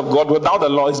righteousness of God without the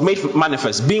law is made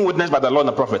manifest, being witnessed by the law and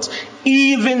the prophets,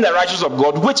 even the righteousness of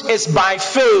God which is by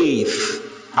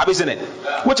faith. Have you seen it?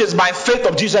 Which is by faith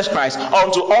of Jesus Christ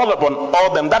unto all upon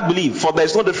all them that believe, for there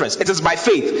is no difference. It is by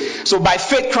faith. So by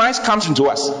faith Christ comes into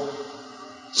us.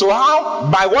 So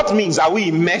by what means are we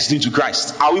immersed into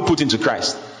Christ? Are we put into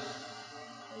Christ?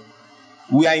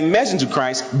 We are immersed into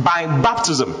Christ by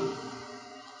baptism,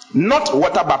 not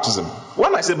water baptism.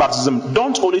 When I say baptism,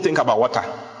 don't only think about water.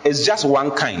 It's just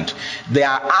one kind. There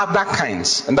are other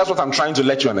kinds, and that's what I'm trying to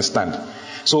let you understand.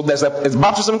 So there's a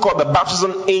baptism called the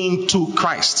baptism into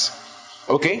Christ.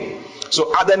 Okay?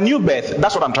 So at the new birth,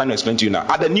 that's what I'm trying to explain to you now.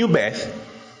 At the new birth,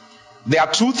 there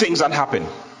are two things that happen.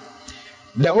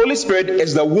 The Holy Spirit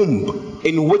is the womb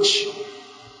in which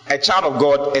a child of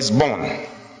God is born.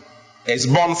 Is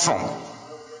born from.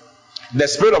 The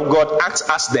Spirit of God acts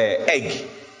as the egg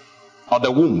or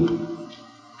the womb.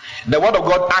 The Word of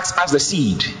God acts as the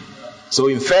seed. So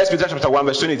in 1 Peter chapter 1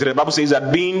 verse 23, the Bible says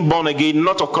that being born again,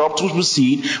 not of corruptible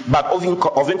seed, but of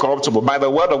incorruptible, by the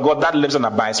Word of God that lives and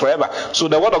abides forever. So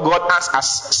the Word of God acts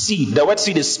as seed. The word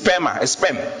seed is sperma, is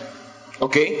sperm.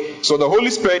 Okay? So the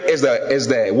Holy Spirit is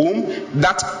the womb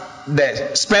that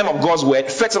the sperm of God's Word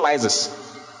fertilizes.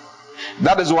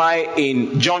 That is why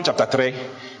in John chapter 3,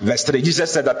 verse 3,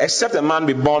 Jesus said that except a man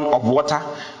be born of water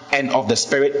and of the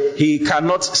Spirit, he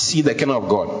cannot see the kingdom of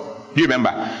God. Do you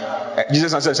remember?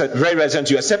 Jesus answered, said, very, very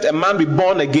unto you, except a man be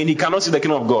born again, he cannot see the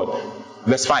kingdom of God.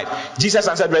 Verse 5. Jesus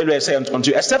answered, very, very unto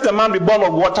you, except a man be born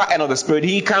of water and of the Spirit,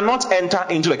 he cannot enter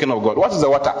into the kingdom of God. What is the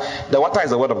water? The water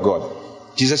is the word of God.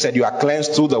 Jesus said, you are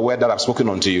cleansed through the word that I've spoken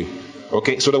unto you.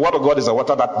 Okay, so the word of God is the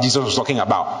water that Jesus was talking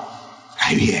about.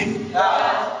 Are you here?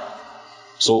 Yeah.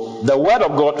 So the word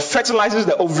of God fertilizes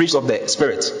the ovaries of the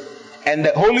Spirit, and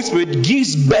the Holy Spirit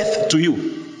gives birth to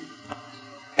you,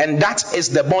 and that is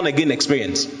the born again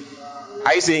experience.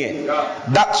 Are you seeing it? Yeah.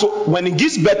 That, so when it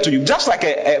gives birth to you, just like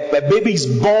a baby is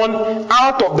born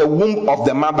out of the womb of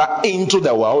the mother into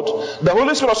the world, the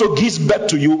Holy Spirit also gives birth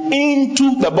to you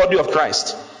into the body of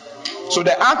Christ. So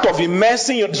the act of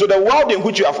immersing you, so the world in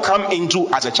which you have come into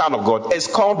as a child of God is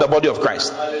called the body of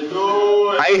Christ.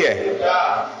 Hallelujah. Are you here?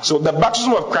 Yeah. So the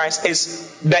baptism of Christ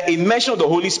is the immersion of the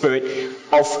Holy Spirit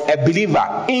of a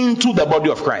believer into the body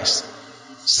of Christ.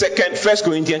 1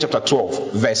 Corinthians chapter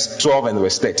 12, verse 12 and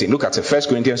verse 13. Look at it. 1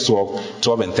 Corinthians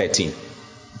 12 and 13.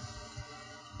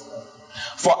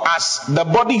 For as the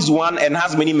body is one and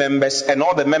has many members, and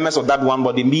all the members of that one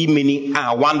body, being many,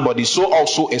 are one body, so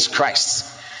also is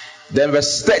Christ. Then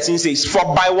verse 13 says,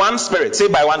 for by one Spirit, say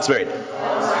by one Spirit.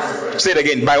 Say it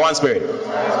again, by one Spirit.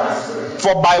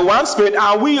 For by one Spirit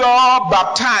are we all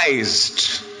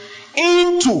baptized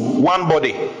into one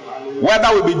body.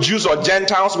 Whether we be Jews or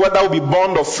Gentiles, whether we be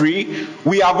bond or free,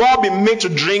 we have all been made to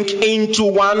drink into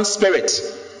one Spirit.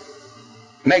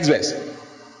 Next verse.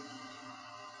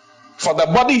 For the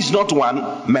body is not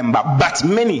one member, but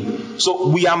many. So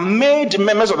we are made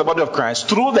members of the body of Christ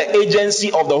through the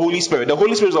agency of the Holy Spirit. The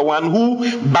Holy Spirit is the one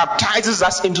who baptizes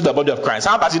us into the body of Christ.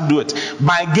 How does it do it?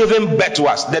 By giving birth to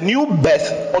us. The new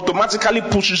birth automatically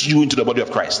pushes you into the body of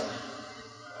Christ.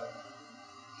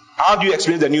 How do you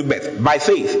experience the new birth? By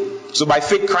faith. So by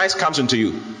faith, Christ comes into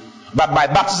you. But by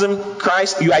baptism,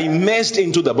 Christ, you are immersed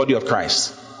into the body of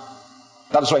Christ.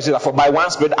 That is why I say that for by one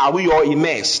Spirit are we all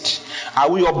immersed, are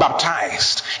we all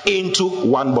baptized into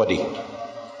one body.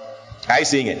 Are you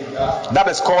seeing it? Yeah. That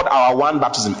is called our one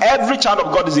baptism. Every child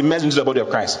of God is immersed into the body of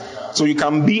Christ. So you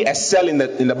can be a cell in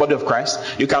the body of Christ.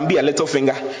 You can be a little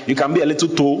finger. You can be a little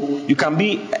toe. You can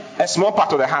be a small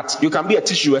part of the heart. You can be a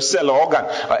tissue, a cell, or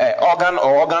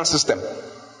organ system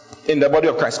in the body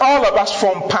of Christ. All of us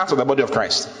form part of the body of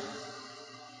Christ.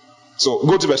 So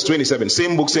go to verse 27.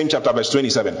 Same book, same chapter, verse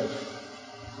 27.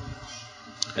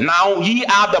 Now ye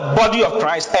are the body of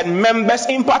Christ and members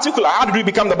in particular. How did we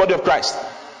become the body of Christ?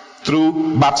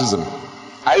 Through baptism.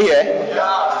 Are you here?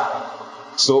 Yeah.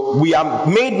 So we are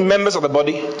made members of the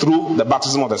body through the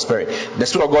baptism of the Spirit. The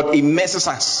Spirit of God immerses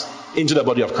us into the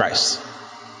body of Christ.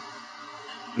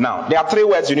 Now, there are three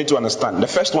words you need to understand. The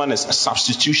first one is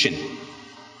substitution.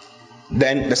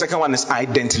 Then the second one is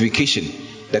identification.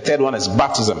 The third one is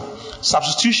baptism.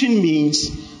 Substitution means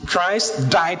Christ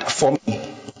died for me.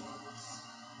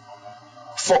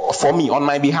 For me, on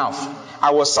my behalf.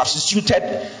 I was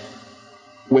substituted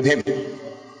with him.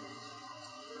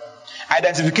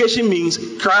 Identification means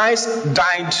Christ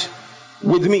died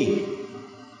with me.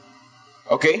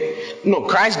 Okay? No,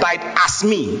 Christ died as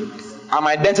me. I'm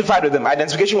identified with him.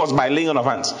 Identification was by laying on of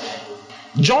hands.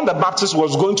 John the Baptist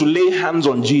was going to lay hands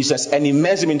on Jesus and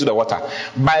immerse him into the water.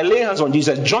 By laying hands on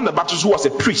Jesus, John the Baptist, who was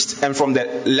a priest and from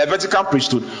the Levitical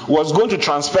priesthood, was going to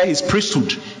transfer his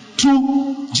priesthood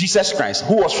to Jesus Christ,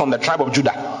 who was from the tribe of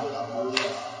Judah.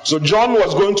 So John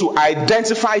was going to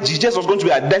identify, Jesus was going to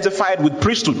be identified with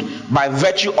priesthood by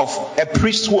virtue of a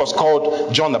priest who was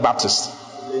called John the Baptist.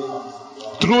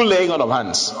 Through laying on of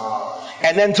hands.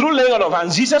 And then through laying on of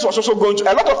hands, Jesus was also going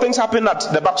to, a lot of things happened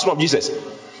at the baptism of Jesus.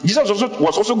 Jesus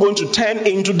was also going to turn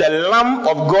into the Lamb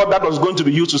of God that was going to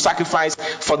be used to sacrifice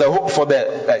for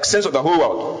the sins of the whole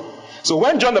world. So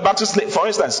when John the Baptist, for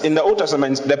instance, in the Old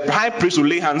Testament, the high priest would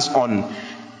lay hands on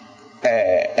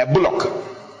a bullock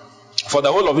for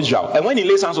the whole of Israel. And when he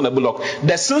lays hands on the bullock,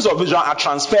 the sins of Israel are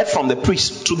transferred from the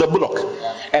priest to the bullock.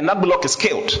 And that bullock is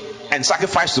killed and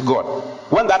sacrificed to God.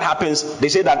 When that happens, they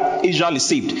say that Israel is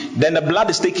saved. Then the blood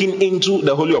is taken into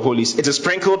the Holy of Holies. It is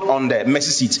sprinkled on the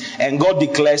mercy seat. And God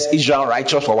declares Israel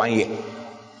righteous for 1 year.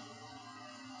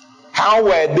 How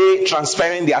were they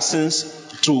transferring their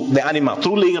sins to the animal?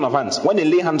 Through laying on of hands. When they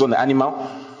lay hands on the animal,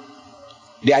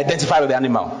 they identify with the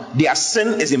animal. Their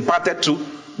sin is imparted to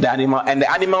the animal, and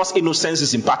the animal's innocence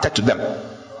is imparted to them.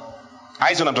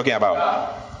 I see what I'm talking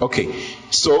about. Okay,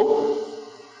 so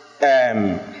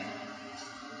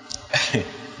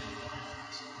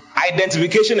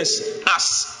identification is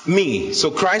as me. So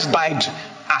Christ died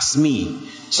as me.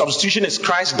 Substitution is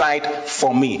Christ died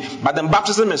for me. But then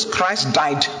baptism is Christ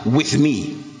died with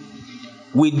me.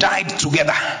 We died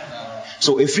together.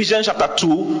 So Ephesians chapter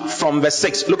 2 from verse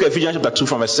 6. Look at Ephesians chapter 2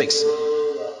 from verse 6.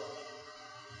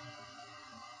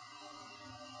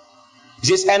 It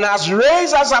says, and has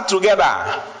raised us up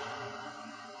together.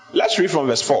 Let's read from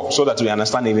verse 4 so that we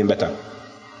understand even better.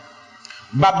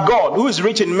 But God, who is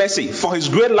rich in mercy, for his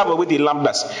great love wherewith he loved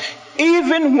us,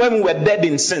 even when we were dead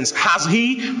in sins, has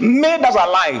he made us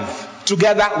alive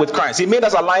together with Christ. He made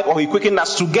us alive, or he quickened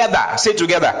us together. Say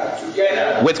together.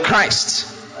 Together. With Christ.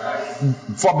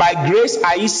 For by grace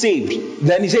are ye saved.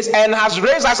 Then he says, and has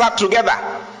raised us up together.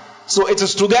 So it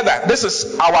is together. This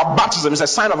is our baptism. It's a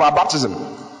sign of our baptism.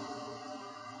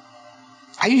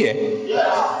 Are you here?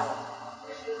 Yes.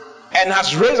 And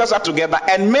has raised us up together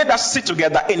and made us sit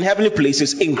together in heavenly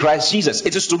places in Christ Jesus.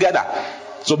 It is together.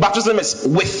 So baptism is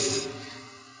with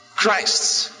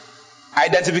Christ.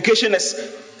 Identification is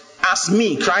as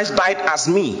me. Christ died as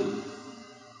me.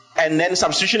 And then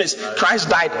substitution is Christ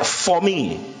died for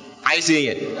me. Are you seeing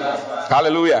it?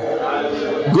 Hallelujah.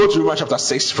 Hallelujah. Go to Romans chapter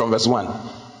 6 from verse 1.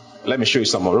 Let me show you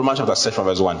some more. Romans chapter 6 from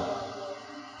verse 1.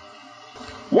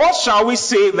 What shall we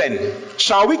say then?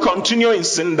 Shall we continue in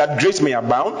sin that grace may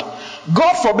abound?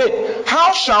 God forbid.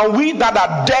 How shall we that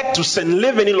are dead to sin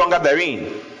live any longer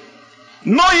therein?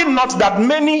 Know ye not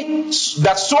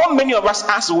that so many of us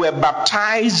as were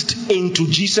baptized into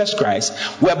Jesus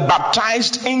Christ were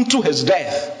baptized into his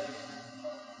death?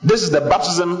 This is the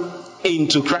baptism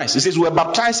into Christ. It says we're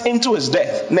baptized into his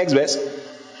death. Next verse.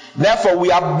 Therefore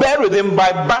we are buried with him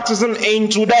by baptism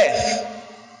into death,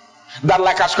 that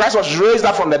like as Christ was raised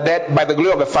up from the dead by the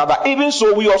glory of the Father, even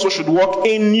so we also should walk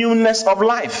in newness of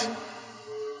life.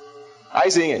 Are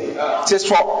you seeing it? It says,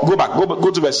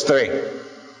 go to verse 3.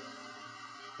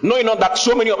 Know you not that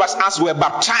so many of us as were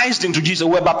baptized into Jesus,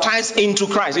 were baptized into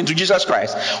Christ, into Jesus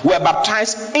Christ, were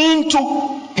baptized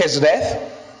into his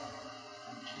death.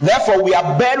 Therefore we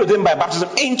are buried with him by baptism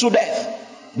into death,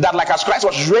 that like as Christ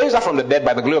was raised up from the dead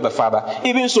by the glory of the Father,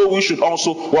 even so we should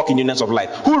also walk in newness of life.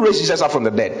 Who raised Jesus up from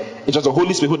the dead? It was the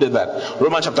Holy Spirit who did that.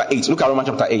 Romans chapter 8. Look at Romans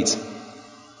chapter 8.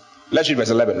 Let's read verse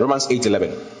 11. Romans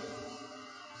 8:11.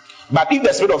 But if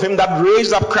the spirit of him that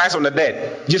raised up Christ from the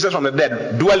dead, Jesus from the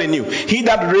dead, dwell in you, he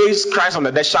that raised Christ from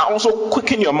the dead shall also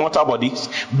quicken your mortal bodies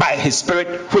by his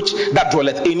spirit which that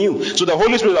dwelleth in you. So the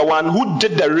Holy Spirit is the one who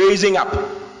did the raising up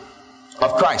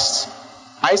of Christ.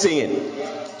 Are you seeing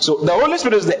it? So the Holy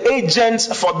Spirit is the agent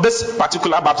for this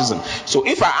particular baptism. So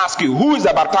if I ask you, who is the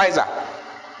baptizer?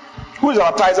 Who is the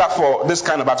baptizer for this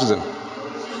kind of baptism?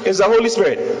 It's the Holy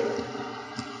Spirit.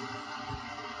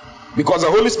 Because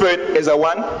the Holy Spirit is the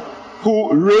one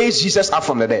who raised Jesus up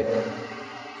from the dead.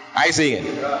 Are you seeing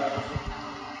it?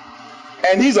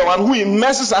 And he's the one who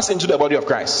immerses us into the body of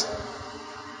Christ.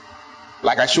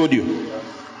 Like I showed you.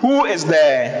 Who is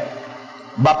the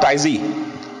baptizee?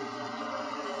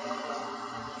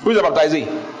 Who is the baptizee?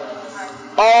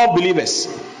 All believers.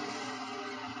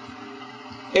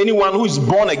 Anyone who is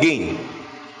born again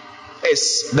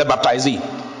is the baptizee.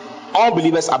 All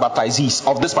believers are baptizees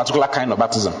of this particular kind of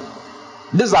baptism.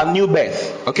 This is our new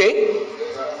birth. Okay?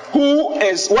 What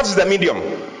is the medium?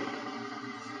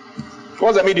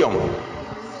 What's the medium?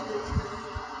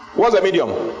 What's the medium?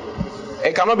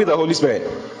 It cannot be the Holy Spirit.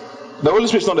 The Holy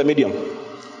Spirit is not the medium.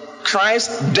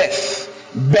 Christ's death,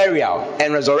 burial,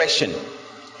 and resurrection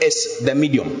is the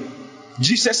medium.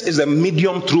 Jesus is the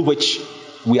medium through which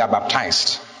we are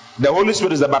baptized. The Holy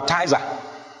Spirit is the baptizer.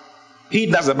 He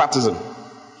does the baptism.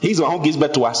 He's the one who gives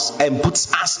birth to us and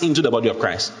puts us into the body of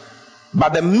Christ.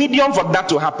 But the medium for that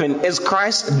to happen is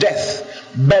Christ's death,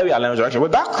 burial, and resurrection.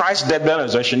 Without Christ's death, burial, and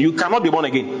resurrection, you cannot be born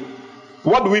again.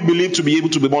 What do we believe to be able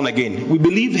to be born again? We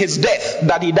believe his death,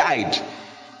 that he died.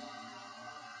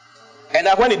 And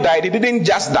that when he died, he didn't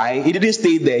just die, he didn't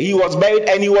stay there. He was buried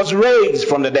and he was raised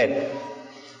from the dead.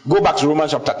 Go back to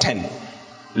Romans chapter 10.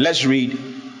 Let's read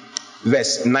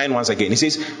verse 9 once again. He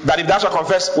says, that if thou shalt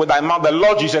confess with thy mouth the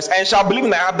Lord Jesus, and shalt believe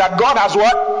in thy heart that God has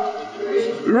what?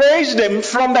 Raised him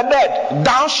from the dead,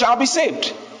 thou shalt be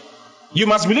saved. You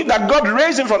must believe that God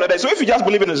raised him from the dead. So if you just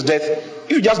believe in his death,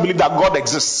 if you just believe that God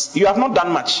exists, you have not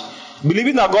done much.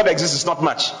 Believing that God exists is not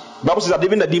much. The Bible says that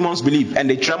even the demons believe and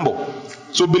they tremble.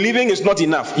 So believing is not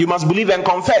enough. You must believe and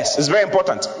confess. It's very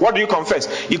important. What do you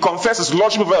confess? You confess his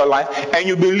lordship over your life, and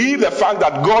you believe the fact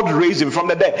that God raised him from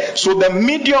the dead. So the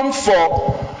medium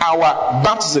for our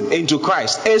baptism into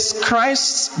Christ is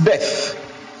Christ's death,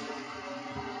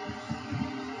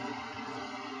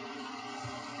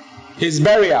 his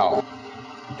burial,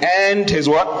 and his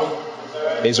what?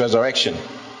 His resurrection.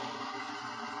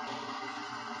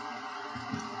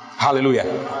 Hallelujah.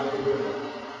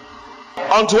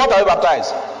 Unto what are we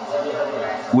baptized?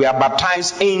 We are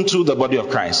baptized into the body of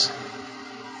Christ.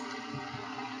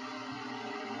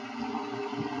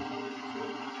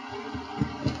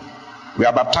 We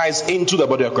are baptized into the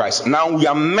body of Christ. Now we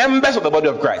are members of the body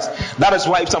of Christ. That is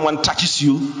why if someone touches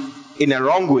you in a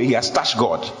wrong way, he has touched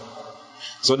God.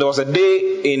 So there was a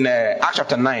day in Acts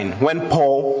chapter 9 when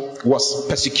Paul was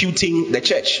persecuting the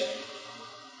church.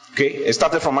 Okay, it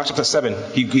started from Acts chapter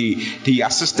 7. He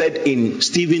assisted in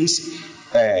Stephen's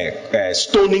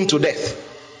stoning to death.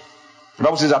 The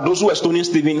Bible says that those who were stoning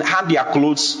Stephen had their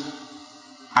clothes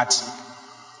at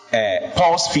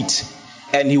Paul's feet.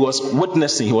 And he was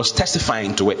witnessing, he was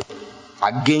testifying to it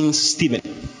against Stephen.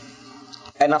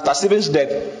 And after Stephen's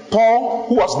death, Paul,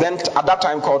 who was then at that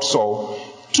time called Saul,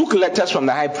 took letters from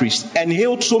the high priest and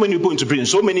hailed so many people into prison,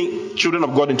 so many children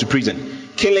of God into prison,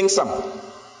 killing some.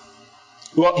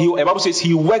 Well, the Bible says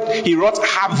he wrought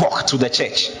havoc to the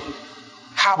church.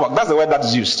 Havoc, that's the word that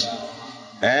is used.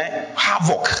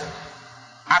 Havoc.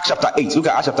 Acts chapter 8, look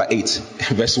at Acts chapter 8,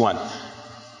 verse 1.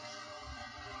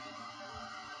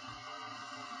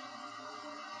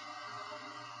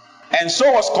 And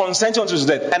so was consenting unto his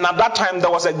death. And at that time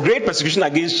there was a great persecution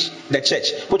against the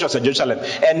church, which was at Jerusalem.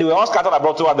 And they were all scattered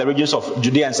abroad throughout the regions of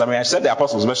Judea and Samaria, said the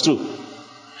apostles, verse 2.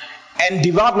 And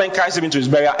devout men carried him into his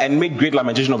burial and made great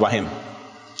lamentation over him.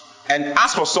 And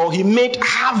as for Saul, he made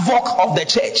havoc of the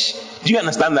church. Do you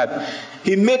understand that?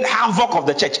 He made havoc of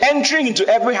the church, entering into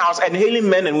every house and hailing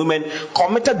men and women,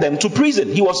 committed them to prison.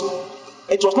 It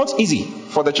was not easy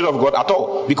for the children of God at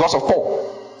all because of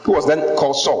Paul, who was then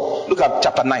called Saul. Look at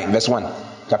chapter 9, verse 1.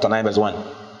 Chapter 9, verse 1.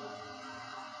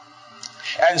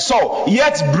 And so,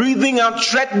 yet breathing out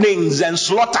threatenings and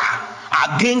slaughter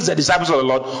against the disciples of the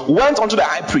Lord, went unto the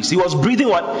high priest. He was breathing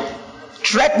what?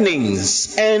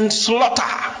 Threatenings and slaughter.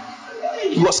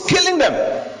 He was killing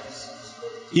them.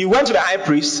 He went to the high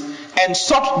priest and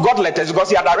sought God letters because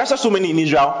he had arrested so many in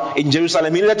Israel, in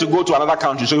Jerusalem. He needed to go to another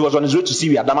country. So he was on his way to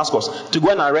Syria, Damascus, to go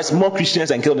and arrest more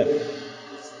Christians and kill them.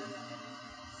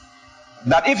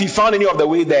 That if he found any of the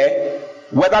way there,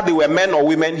 whether they were men or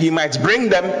women, he might bring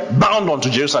them bound unto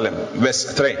Jerusalem.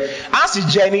 Verse 3. As he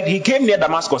journeyed, he came near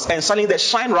Damascus, and suddenly there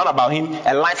shined round about him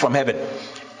a light from heaven.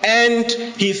 And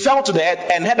he fell to the earth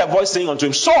and heard a voice saying unto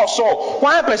him, Saul, Saul,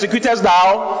 why persecutest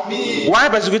thou me? Why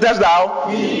persecutest thou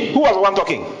me? Who was the one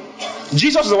talking?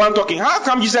 Jesus was the one talking. How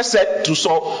come Jesus said to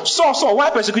Saul, Saul, Saul, why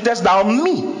persecutest thou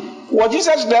me? Was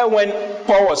Jesus there when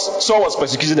Saul was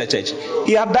persecuting the church?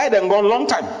 He had died and gone a long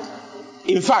time.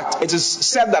 In fact, it is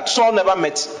said that Saul never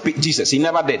met Jesus. He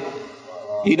never did.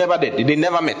 He never did. They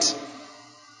never met.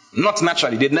 Not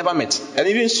naturally. They never met. And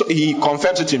even so, he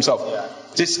confessed it to himself.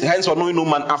 Says, henceforth knowing no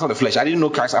man after the flesh. I didn't know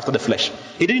Christ after the flesh.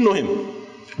 He didn't know him.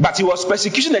 But he was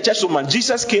persecuting the church so much.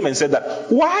 Jesus came and said that,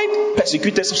 why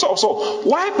persecutest Saul?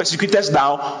 Why persecutest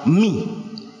thou me?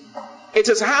 It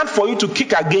is hard for you to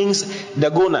kick against the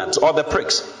gonads or the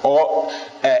pricks or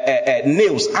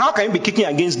nails. How can you be kicking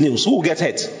against nails? Who will get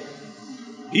hurt?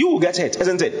 You will get hurt,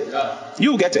 isn't it? Yeah.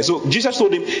 You will get hurt. So Jesus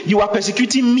told him, you are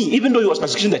persecuting me. Even though he was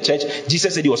persecuting the church,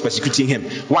 Jesus said he was persecuting him.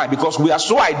 Why? Because we are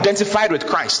so identified with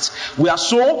Christ. We are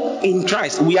so in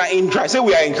Christ. We are in Christ. Say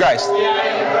we are in Christ. We are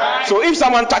in Christ. So if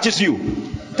someone touches you,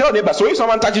 tell your neighbor, so if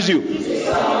someone touches you,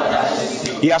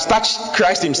 he has touched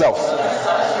Christ himself.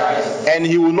 And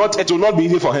it will not be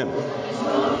easy for him.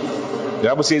 The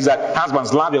Bible says that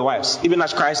husbands, love your wives, even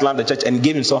as Christ loved the church and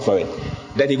gave himself for it.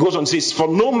 Then he goes on and says, for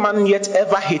no man yet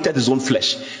ever hated his own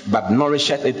flesh, but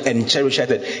nourisheth it and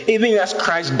cherisheth it, even as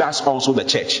Christ does also the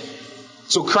church.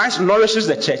 So Christ nourishes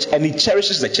the church and he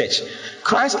cherishes the church.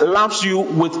 Christ loves you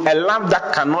with a love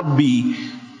that cannot be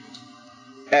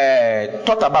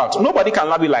thought about. Nobody can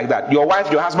love you like that. Your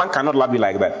wife, your husband cannot love you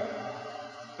like that.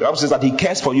 The Bible says that he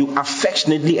cares for you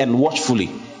affectionately and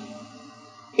watchfully.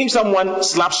 If someone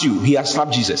slaps you, he has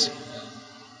slapped Jesus.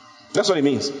 That's what it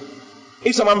means.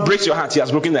 If someone breaks your heart, he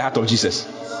has broken the heart of Jesus.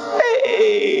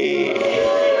 Hey.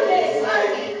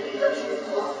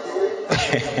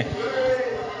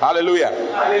 Hallelujah.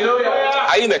 Hallelujah.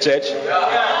 Are you in the church?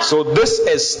 Yeah. So this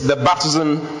is the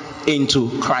baptism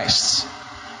into Christ.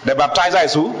 The baptizer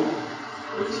is who?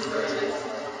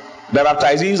 The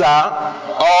baptizees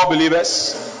are all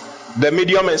believers. The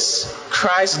medium is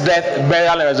Christ's death,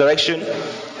 burial, and resurrection.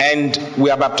 And we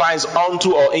are baptized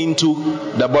onto or into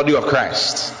the body of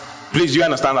Christ. Please, do you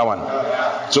understand that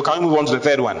one? So can we move on to the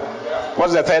third one?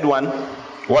 What's the third one?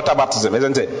 Water baptism,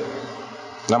 isn't it?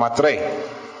 Number 3.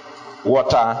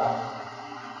 Water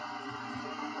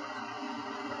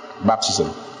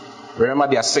baptism. Remember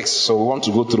there are 6, so we want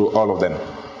to go through all of them.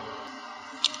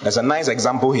 There's a nice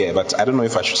example here, but I don't know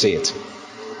if I should say it.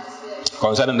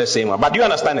 concerning the same one. But do you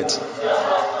understand it?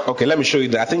 Okay, let me show you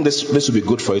that. I think this will be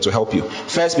good for you to help you.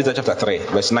 1 Peter chapter 3,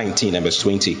 verse 19 and verse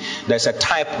 20. There's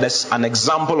an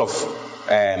example of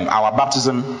our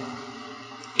baptism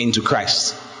into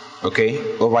Christ.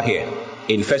 Okay, over here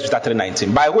in 1 Peter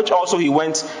 3:19. By which also he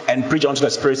went and preached unto the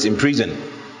spirits in prison,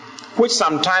 which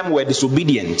sometime were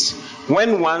disobedient,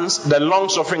 when once the long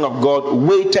suffering of God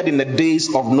waited in the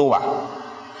days of Noah,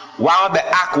 while the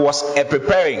ark was a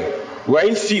preparing,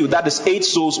 wherein few, that is 8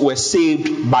 souls, were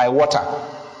saved by water.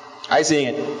 Are you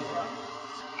saying it?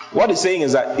 What he's saying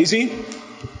is that, you see,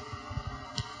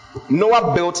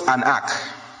 Noah built an ark.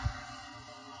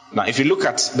 Now, if you look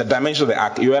at the dimensions of the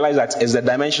ark, you realize that it's the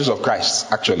dimensions of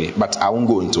Christ, actually, but I won't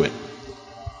go into it.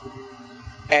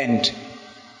 And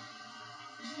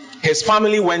his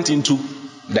family went into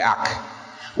the ark.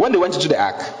 When they went into the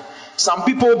ark, some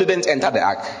people didn't enter the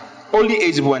ark. Only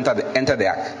 8 people entered the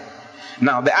ark.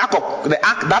 Now,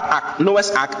 that ark,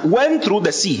 Noah's ark, went through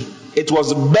the sea. It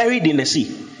was buried in the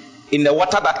sea, in the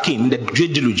water that came, the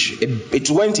great deluge. It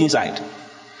went inside,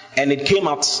 and it came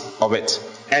out of it.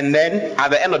 And then, at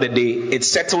the end of the day, it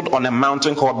settled on a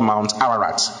mountain called Mount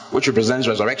Ararat, which represents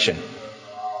resurrection.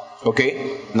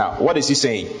 Okay? Now, what is he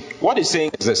saying? What he's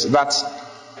saying is this, that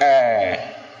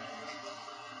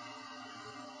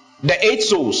the 8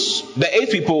 souls, the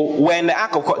 8 people were in the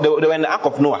ark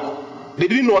of Noah. They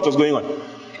didn't know what was going on.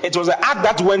 It was the ark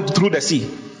that went through the sea.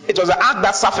 It was the ark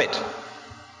that suffered.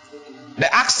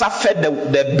 The ark suffered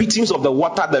the beatings of the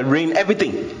water, the rain,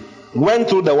 everything. Went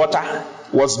through the water,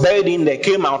 was buried in there,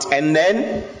 came out, and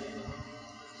then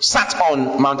sat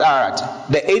on Mount Ararat.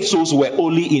 The 8 souls were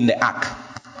only in the ark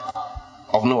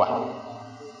of Noah.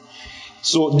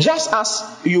 So just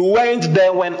as you weren't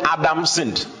there when Adam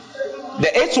sinned, the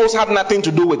 8 souls had nothing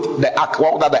to do with the ark,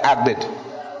 what that the ark did.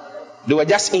 They were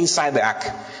just inside the ark.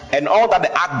 And all that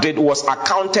the ark did was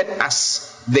accounted as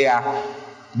their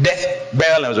death,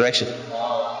 burial, and resurrection.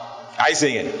 Are you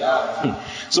saying it?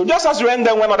 So just as you went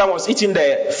there when Adam was eating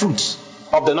the fruits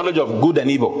of the knowledge of good and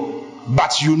evil,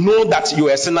 but you know that you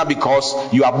are a sinner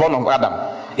because you are born of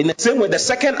Adam. In the same way, the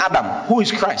second Adam, who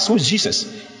is Christ, who is Jesus,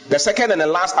 the second and the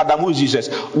last Adam, who is Jesus,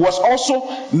 was also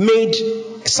made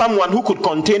someone who could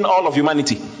contain all of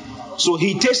humanity. So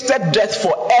he tasted death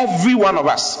for every one of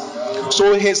us.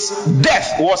 So his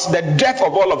death was the death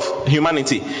of all of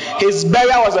humanity. His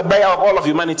burial was the burial of all of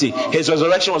humanity. His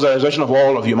resurrection was the resurrection of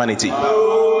all of humanity.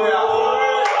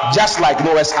 Just like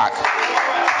Noah's ark.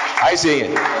 Are you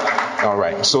seeing it?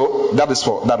 Alright, so that is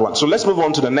for that one. So let's move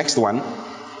on to the next one.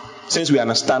 Since we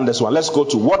understand this one, let's go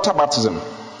to water baptism.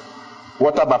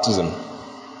 Water baptism.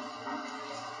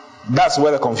 That's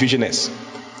where the confusion is.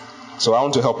 So I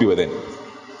want to help you with it.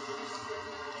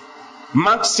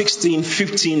 Mark 16,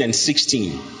 15 and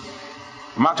 16.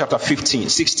 Mark chapter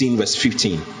 16 verse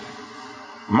 15.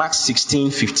 Mark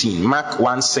 16, 15. Mark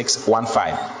 1, 6, 1,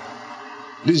 5.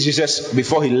 This is Jesus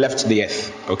before he left the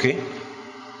earth. Okay?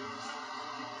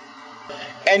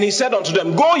 And he said unto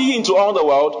them, go ye into all the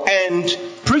world and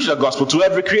preach the gospel to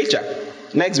every creature.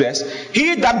 Next verse.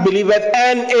 He that believeth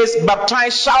and is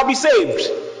baptized shall be saved,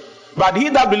 but he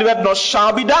that believeth not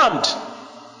shall be damned.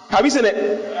 Have you seen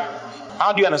it?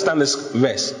 How do you understand this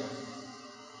verse?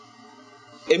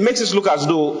 It makes us look as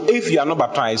though if you are not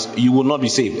baptized, you will not be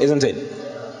saved, isn't it?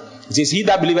 It says, he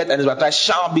that believeth and is baptized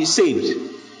shall be saved.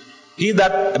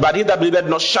 But he that believeth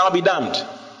not shall be damned.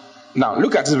 Now,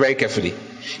 look at this very carefully.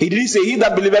 He didn't say, he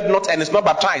that believeth not and is not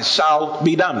baptized shall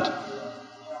be damned.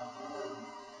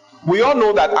 We all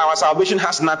know that our salvation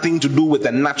has nothing to do with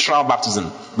the natural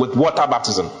baptism, with water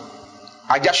baptism.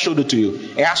 I just showed it to you.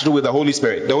 It has to do with the Holy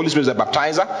Spirit. The Holy Spirit is a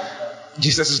baptizer.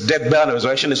 Jesus' death, burial, and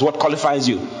resurrection is what qualifies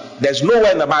you. There's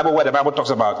nowhere in the Bible where the Bible talks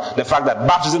about the fact that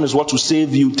baptism is what will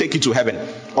save you, take you to heaven,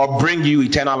 or bring you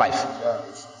eternal life.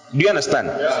 Do you understand?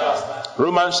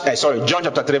 John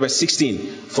chapter 3 verse 16.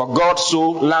 For God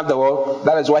so loved the world,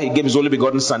 that is why he gave his only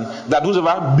begotten Son, that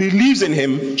whosoever believes in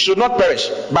him should not perish,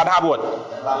 but have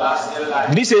what?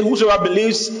 Did he say whosoever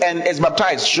believes and is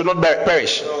baptized should not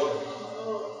perish?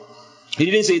 He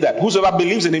didn't say that. Whosoever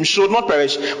believes in him should not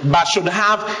perish, but should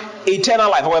have eternal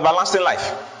life or everlasting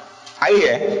life. Are you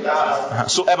here?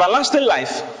 So everlasting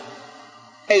life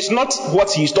is not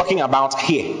what he's talking about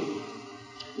here.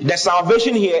 The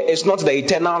salvation here is not the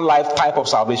eternal life type of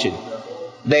salvation.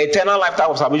 The eternal life type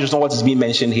of salvation is not what is being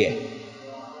mentioned here.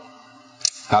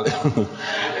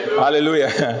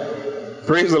 Hallelujah.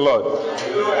 Praise the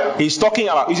Lord. He's talking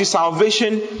about, you see,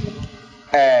 salvation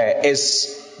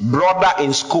is broader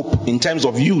in scope in terms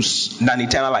of use than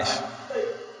eternal life.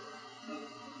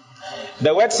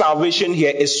 The word salvation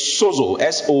here is sozo,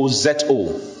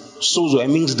 S-O-Z-O. Sozo, it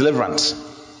means deliverance.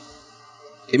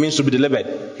 It means to be delivered.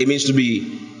 It means to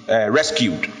be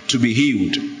rescued, to be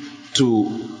healed,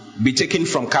 to be taken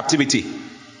from captivity.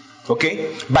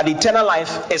 Okay? But eternal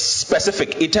life is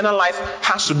specific. Eternal life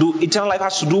has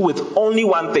to do with only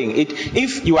one thing.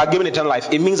 If you are given eternal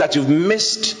life, it means that you've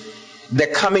missed the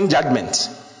coming judgment,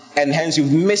 and hence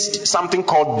you've missed something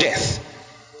called death,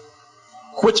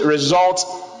 which results,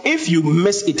 if you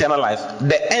miss eternal life,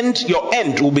 your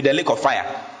end will be the lake of fire.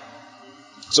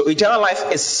 So eternal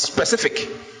life is specific.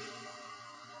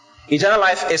 Eternal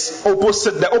life is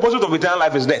opposite. The opposite of eternal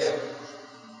life is death,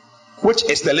 which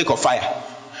is the lake of fire.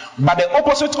 But the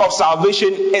opposite of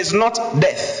salvation is not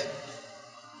death.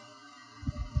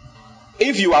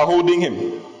 If you are holding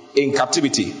him in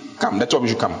captivity, come, that's why we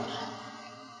should come.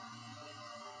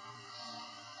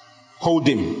 Hold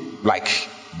him like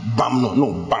bam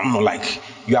no, like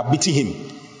you are beating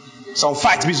him. Some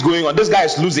fight is going on. This guy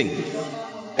is losing,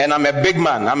 and I'm a big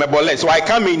man. I'm a bullet. So I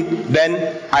come in,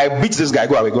 then I beat this guy.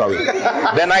 Go away.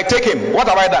 Then I take him. What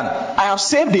have I done? I have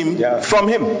saved him from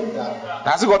him.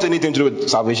 Has it got anything to do with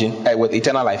salvation? With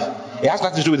eternal life? It has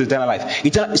nothing to do with eternal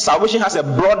life. Salvation has a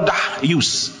broader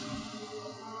use.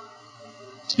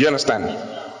 You understand?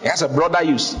 It has a broader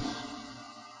use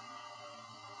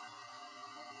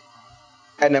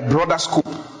and a broader scope.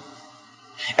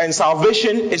 And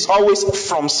salvation is always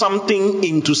from something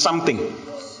into something.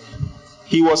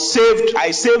 He was saved.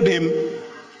 I saved him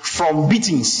from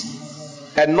beatings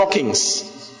and knockings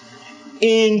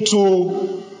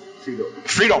into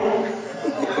freedom.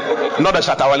 Not the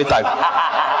Shatawali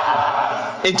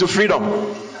type. Into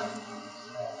freedom.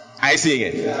 I see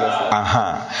again.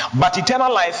 But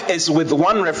eternal life is with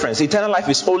one reference. Eternal life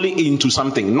is only into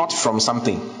something, not from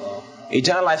something.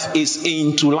 Eternal life is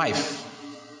into life.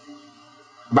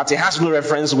 But it has no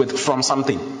reference with from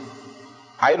something.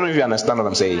 I don't know if you understand what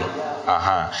I'm saying.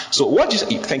 So what you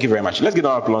say? Thank you very much. Let's get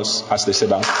our applause as they sit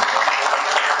down.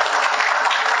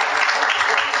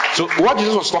 So what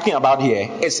Jesus was talking about here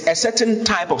is a certain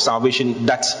type of salvation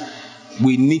that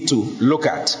we need to look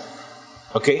at.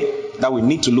 Okay? That we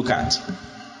need to look at.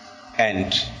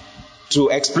 And to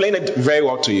explain it very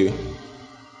well to you,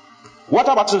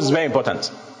 water baptism is very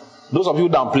important. Those of you who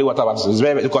downplay water baptism is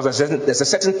very, because there's a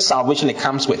certain salvation it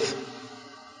comes with.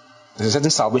 There's a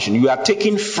certain salvation. You are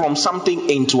taken from something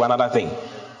into another thing.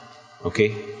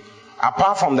 Okay?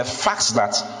 Apart from the fact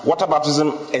that water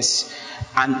baptism is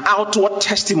an outward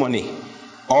testimony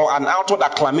or an outward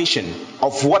acclamation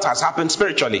of what has happened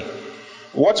spiritually.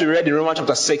 What we read in Romans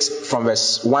chapter 6 from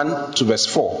verse 1 to verse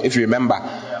 4, if you remember.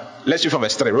 Let's read from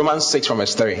verse 3. Romans 6 from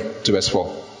verse 3 to verse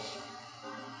 4.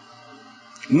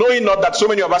 Knowing not that so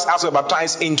many of us, as were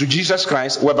baptized into Jesus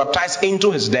Christ, were baptized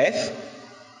into his death.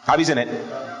 Have you seen it?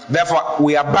 Therefore,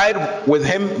 we abide with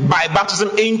him by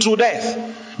baptism into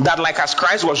death. That like as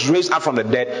Christ was raised up from the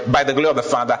dead by the glory of the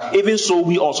Father, even so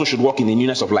we also should walk in the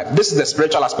newness of life. This is the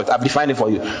spiritual aspect. I've defined it for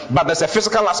you. But there's a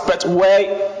physical aspect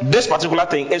where this particular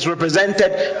thing is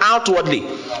represented outwardly.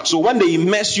 So when they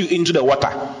immerse you into the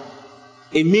water,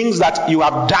 it means that you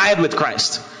have died with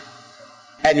Christ.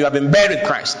 And you have been buried with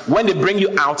Christ. When they bring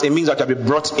you out, it means that you have been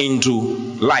brought into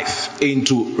life,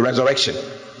 into resurrection.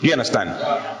 Do you understand?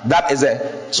 That is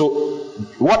so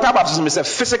water baptism is a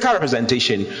physical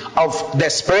representation of the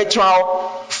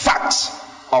spiritual fact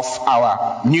of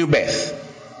our new birth.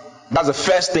 That's the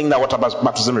first thing that water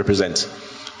baptism represents.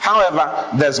 However,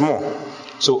 there's more.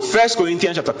 So 1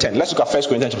 Corinthians chapter 10. Let's look at 1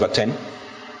 Corinthians chapter 10.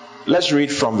 Let's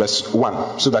read from verse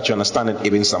 1 so that you understand it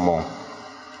even some more.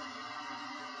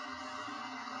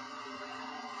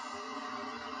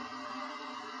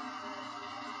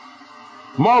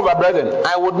 Moreover, brethren,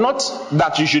 I would not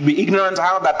that you should be ignorant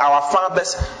how that our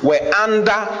fathers were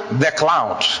under the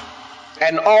cloud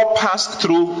and all passed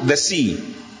through the sea.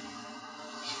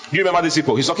 Do you remember these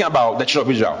people? He's talking about the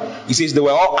children of Israel. He says they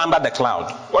were all under the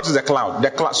cloud. What is the cloud? The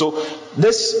cloud. So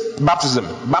this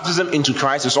baptism into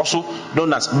Christ is also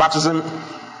known as baptism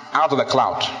out of the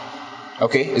cloud.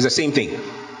 Okay? It's the same thing.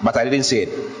 But I didn't say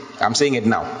it. I'm saying it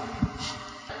now.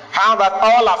 How that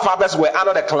all our fathers were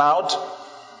under the cloud.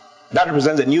 That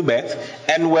represents a new birth,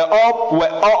 and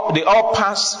they all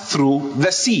passed through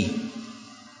the sea.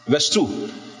 Verse 2.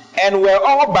 And were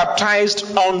all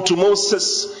baptized unto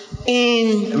Moses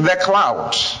in the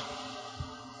cloud.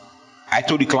 I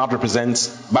told you cloud represents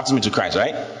baptism into Christ,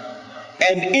 right?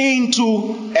 And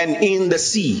in the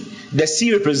sea. The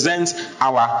sea represents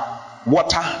our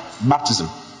water baptism.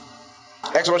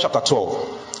 Exodus chapter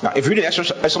 12. Now, if you read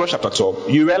Exodus chapter 12,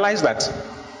 you realize that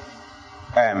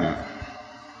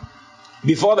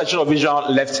before the children of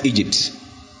Israel left Egypt,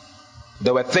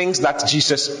 there were things that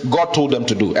God told them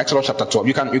to do. Exodus chapter 12.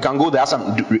 You can go there as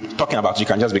I'm talking about. You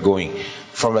can just be going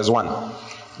from verse 1.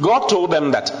 God told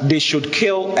them that they should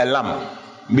kill a lamb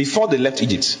before they left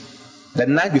Egypt. The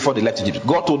night before they left Egypt,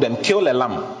 God told them, kill a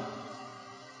lamb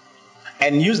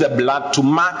and use the blood to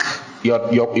mark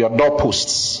your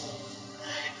doorposts,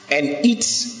 and eat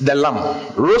the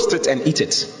lamb, roast it and eat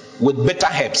it with bitter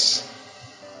herbs.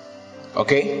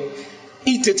 Okay?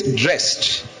 Eat it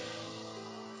dressed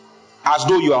as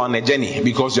though you are on a journey,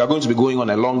 because you are going to be going on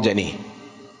a long journey.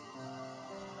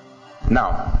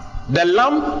 Now, the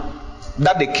lamb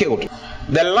that they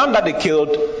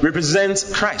killed represents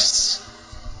Christ.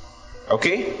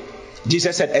 Okay?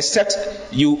 Jesus said, except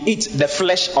you eat the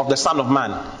flesh of the Son of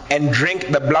Man and drink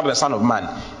the blood of the Son of Man,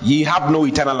 ye have no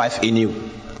eternal life in you.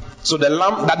 So the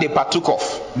lamb that they partook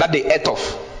of, that they ate of,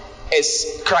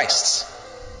 is Christ.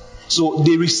 So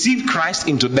they received Christ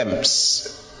into them,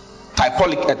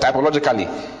 typologically,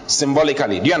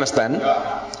 symbolically. Do you understand?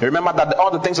 Yeah. Remember that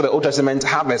all the things of the Old Testament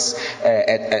have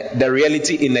the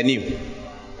reality in the New.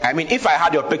 I mean, if I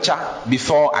had your picture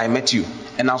before I met you,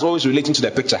 and I was always relating to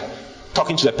the picture,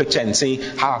 talking to the picture and saying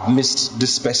how I've missed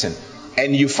this person,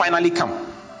 and you finally come,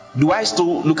 do I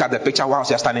still look at the picture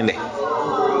whilst you're standing there?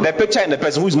 The picture and the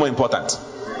person, who is more important?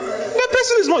 The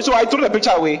person is more. So I threw the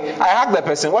picture away, I hugged the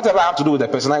person. Whatever I have to do with the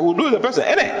person, I will do with the person.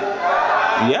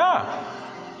 Yeah.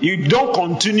 You don't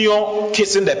continue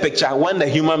kissing the picture when the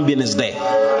human being is there.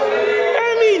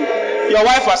 I mean, your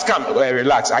wife has come.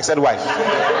 Relax, I said wife.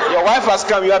 Your wife has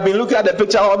come. You have been looking at the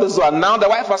picture all this while. Now the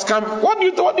wife has come. What do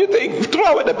you think? Throw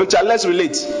away the picture. Let's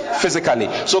relate physically.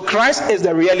 So Christ is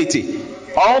the reality.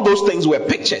 All those things were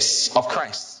pictures of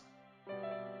Christ.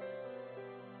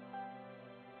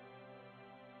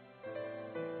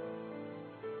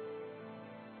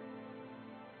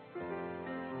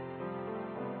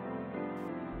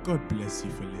 God bless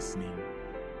you for listening.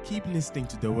 Keep listening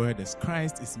to the word as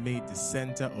Christ is made the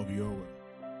center of your world.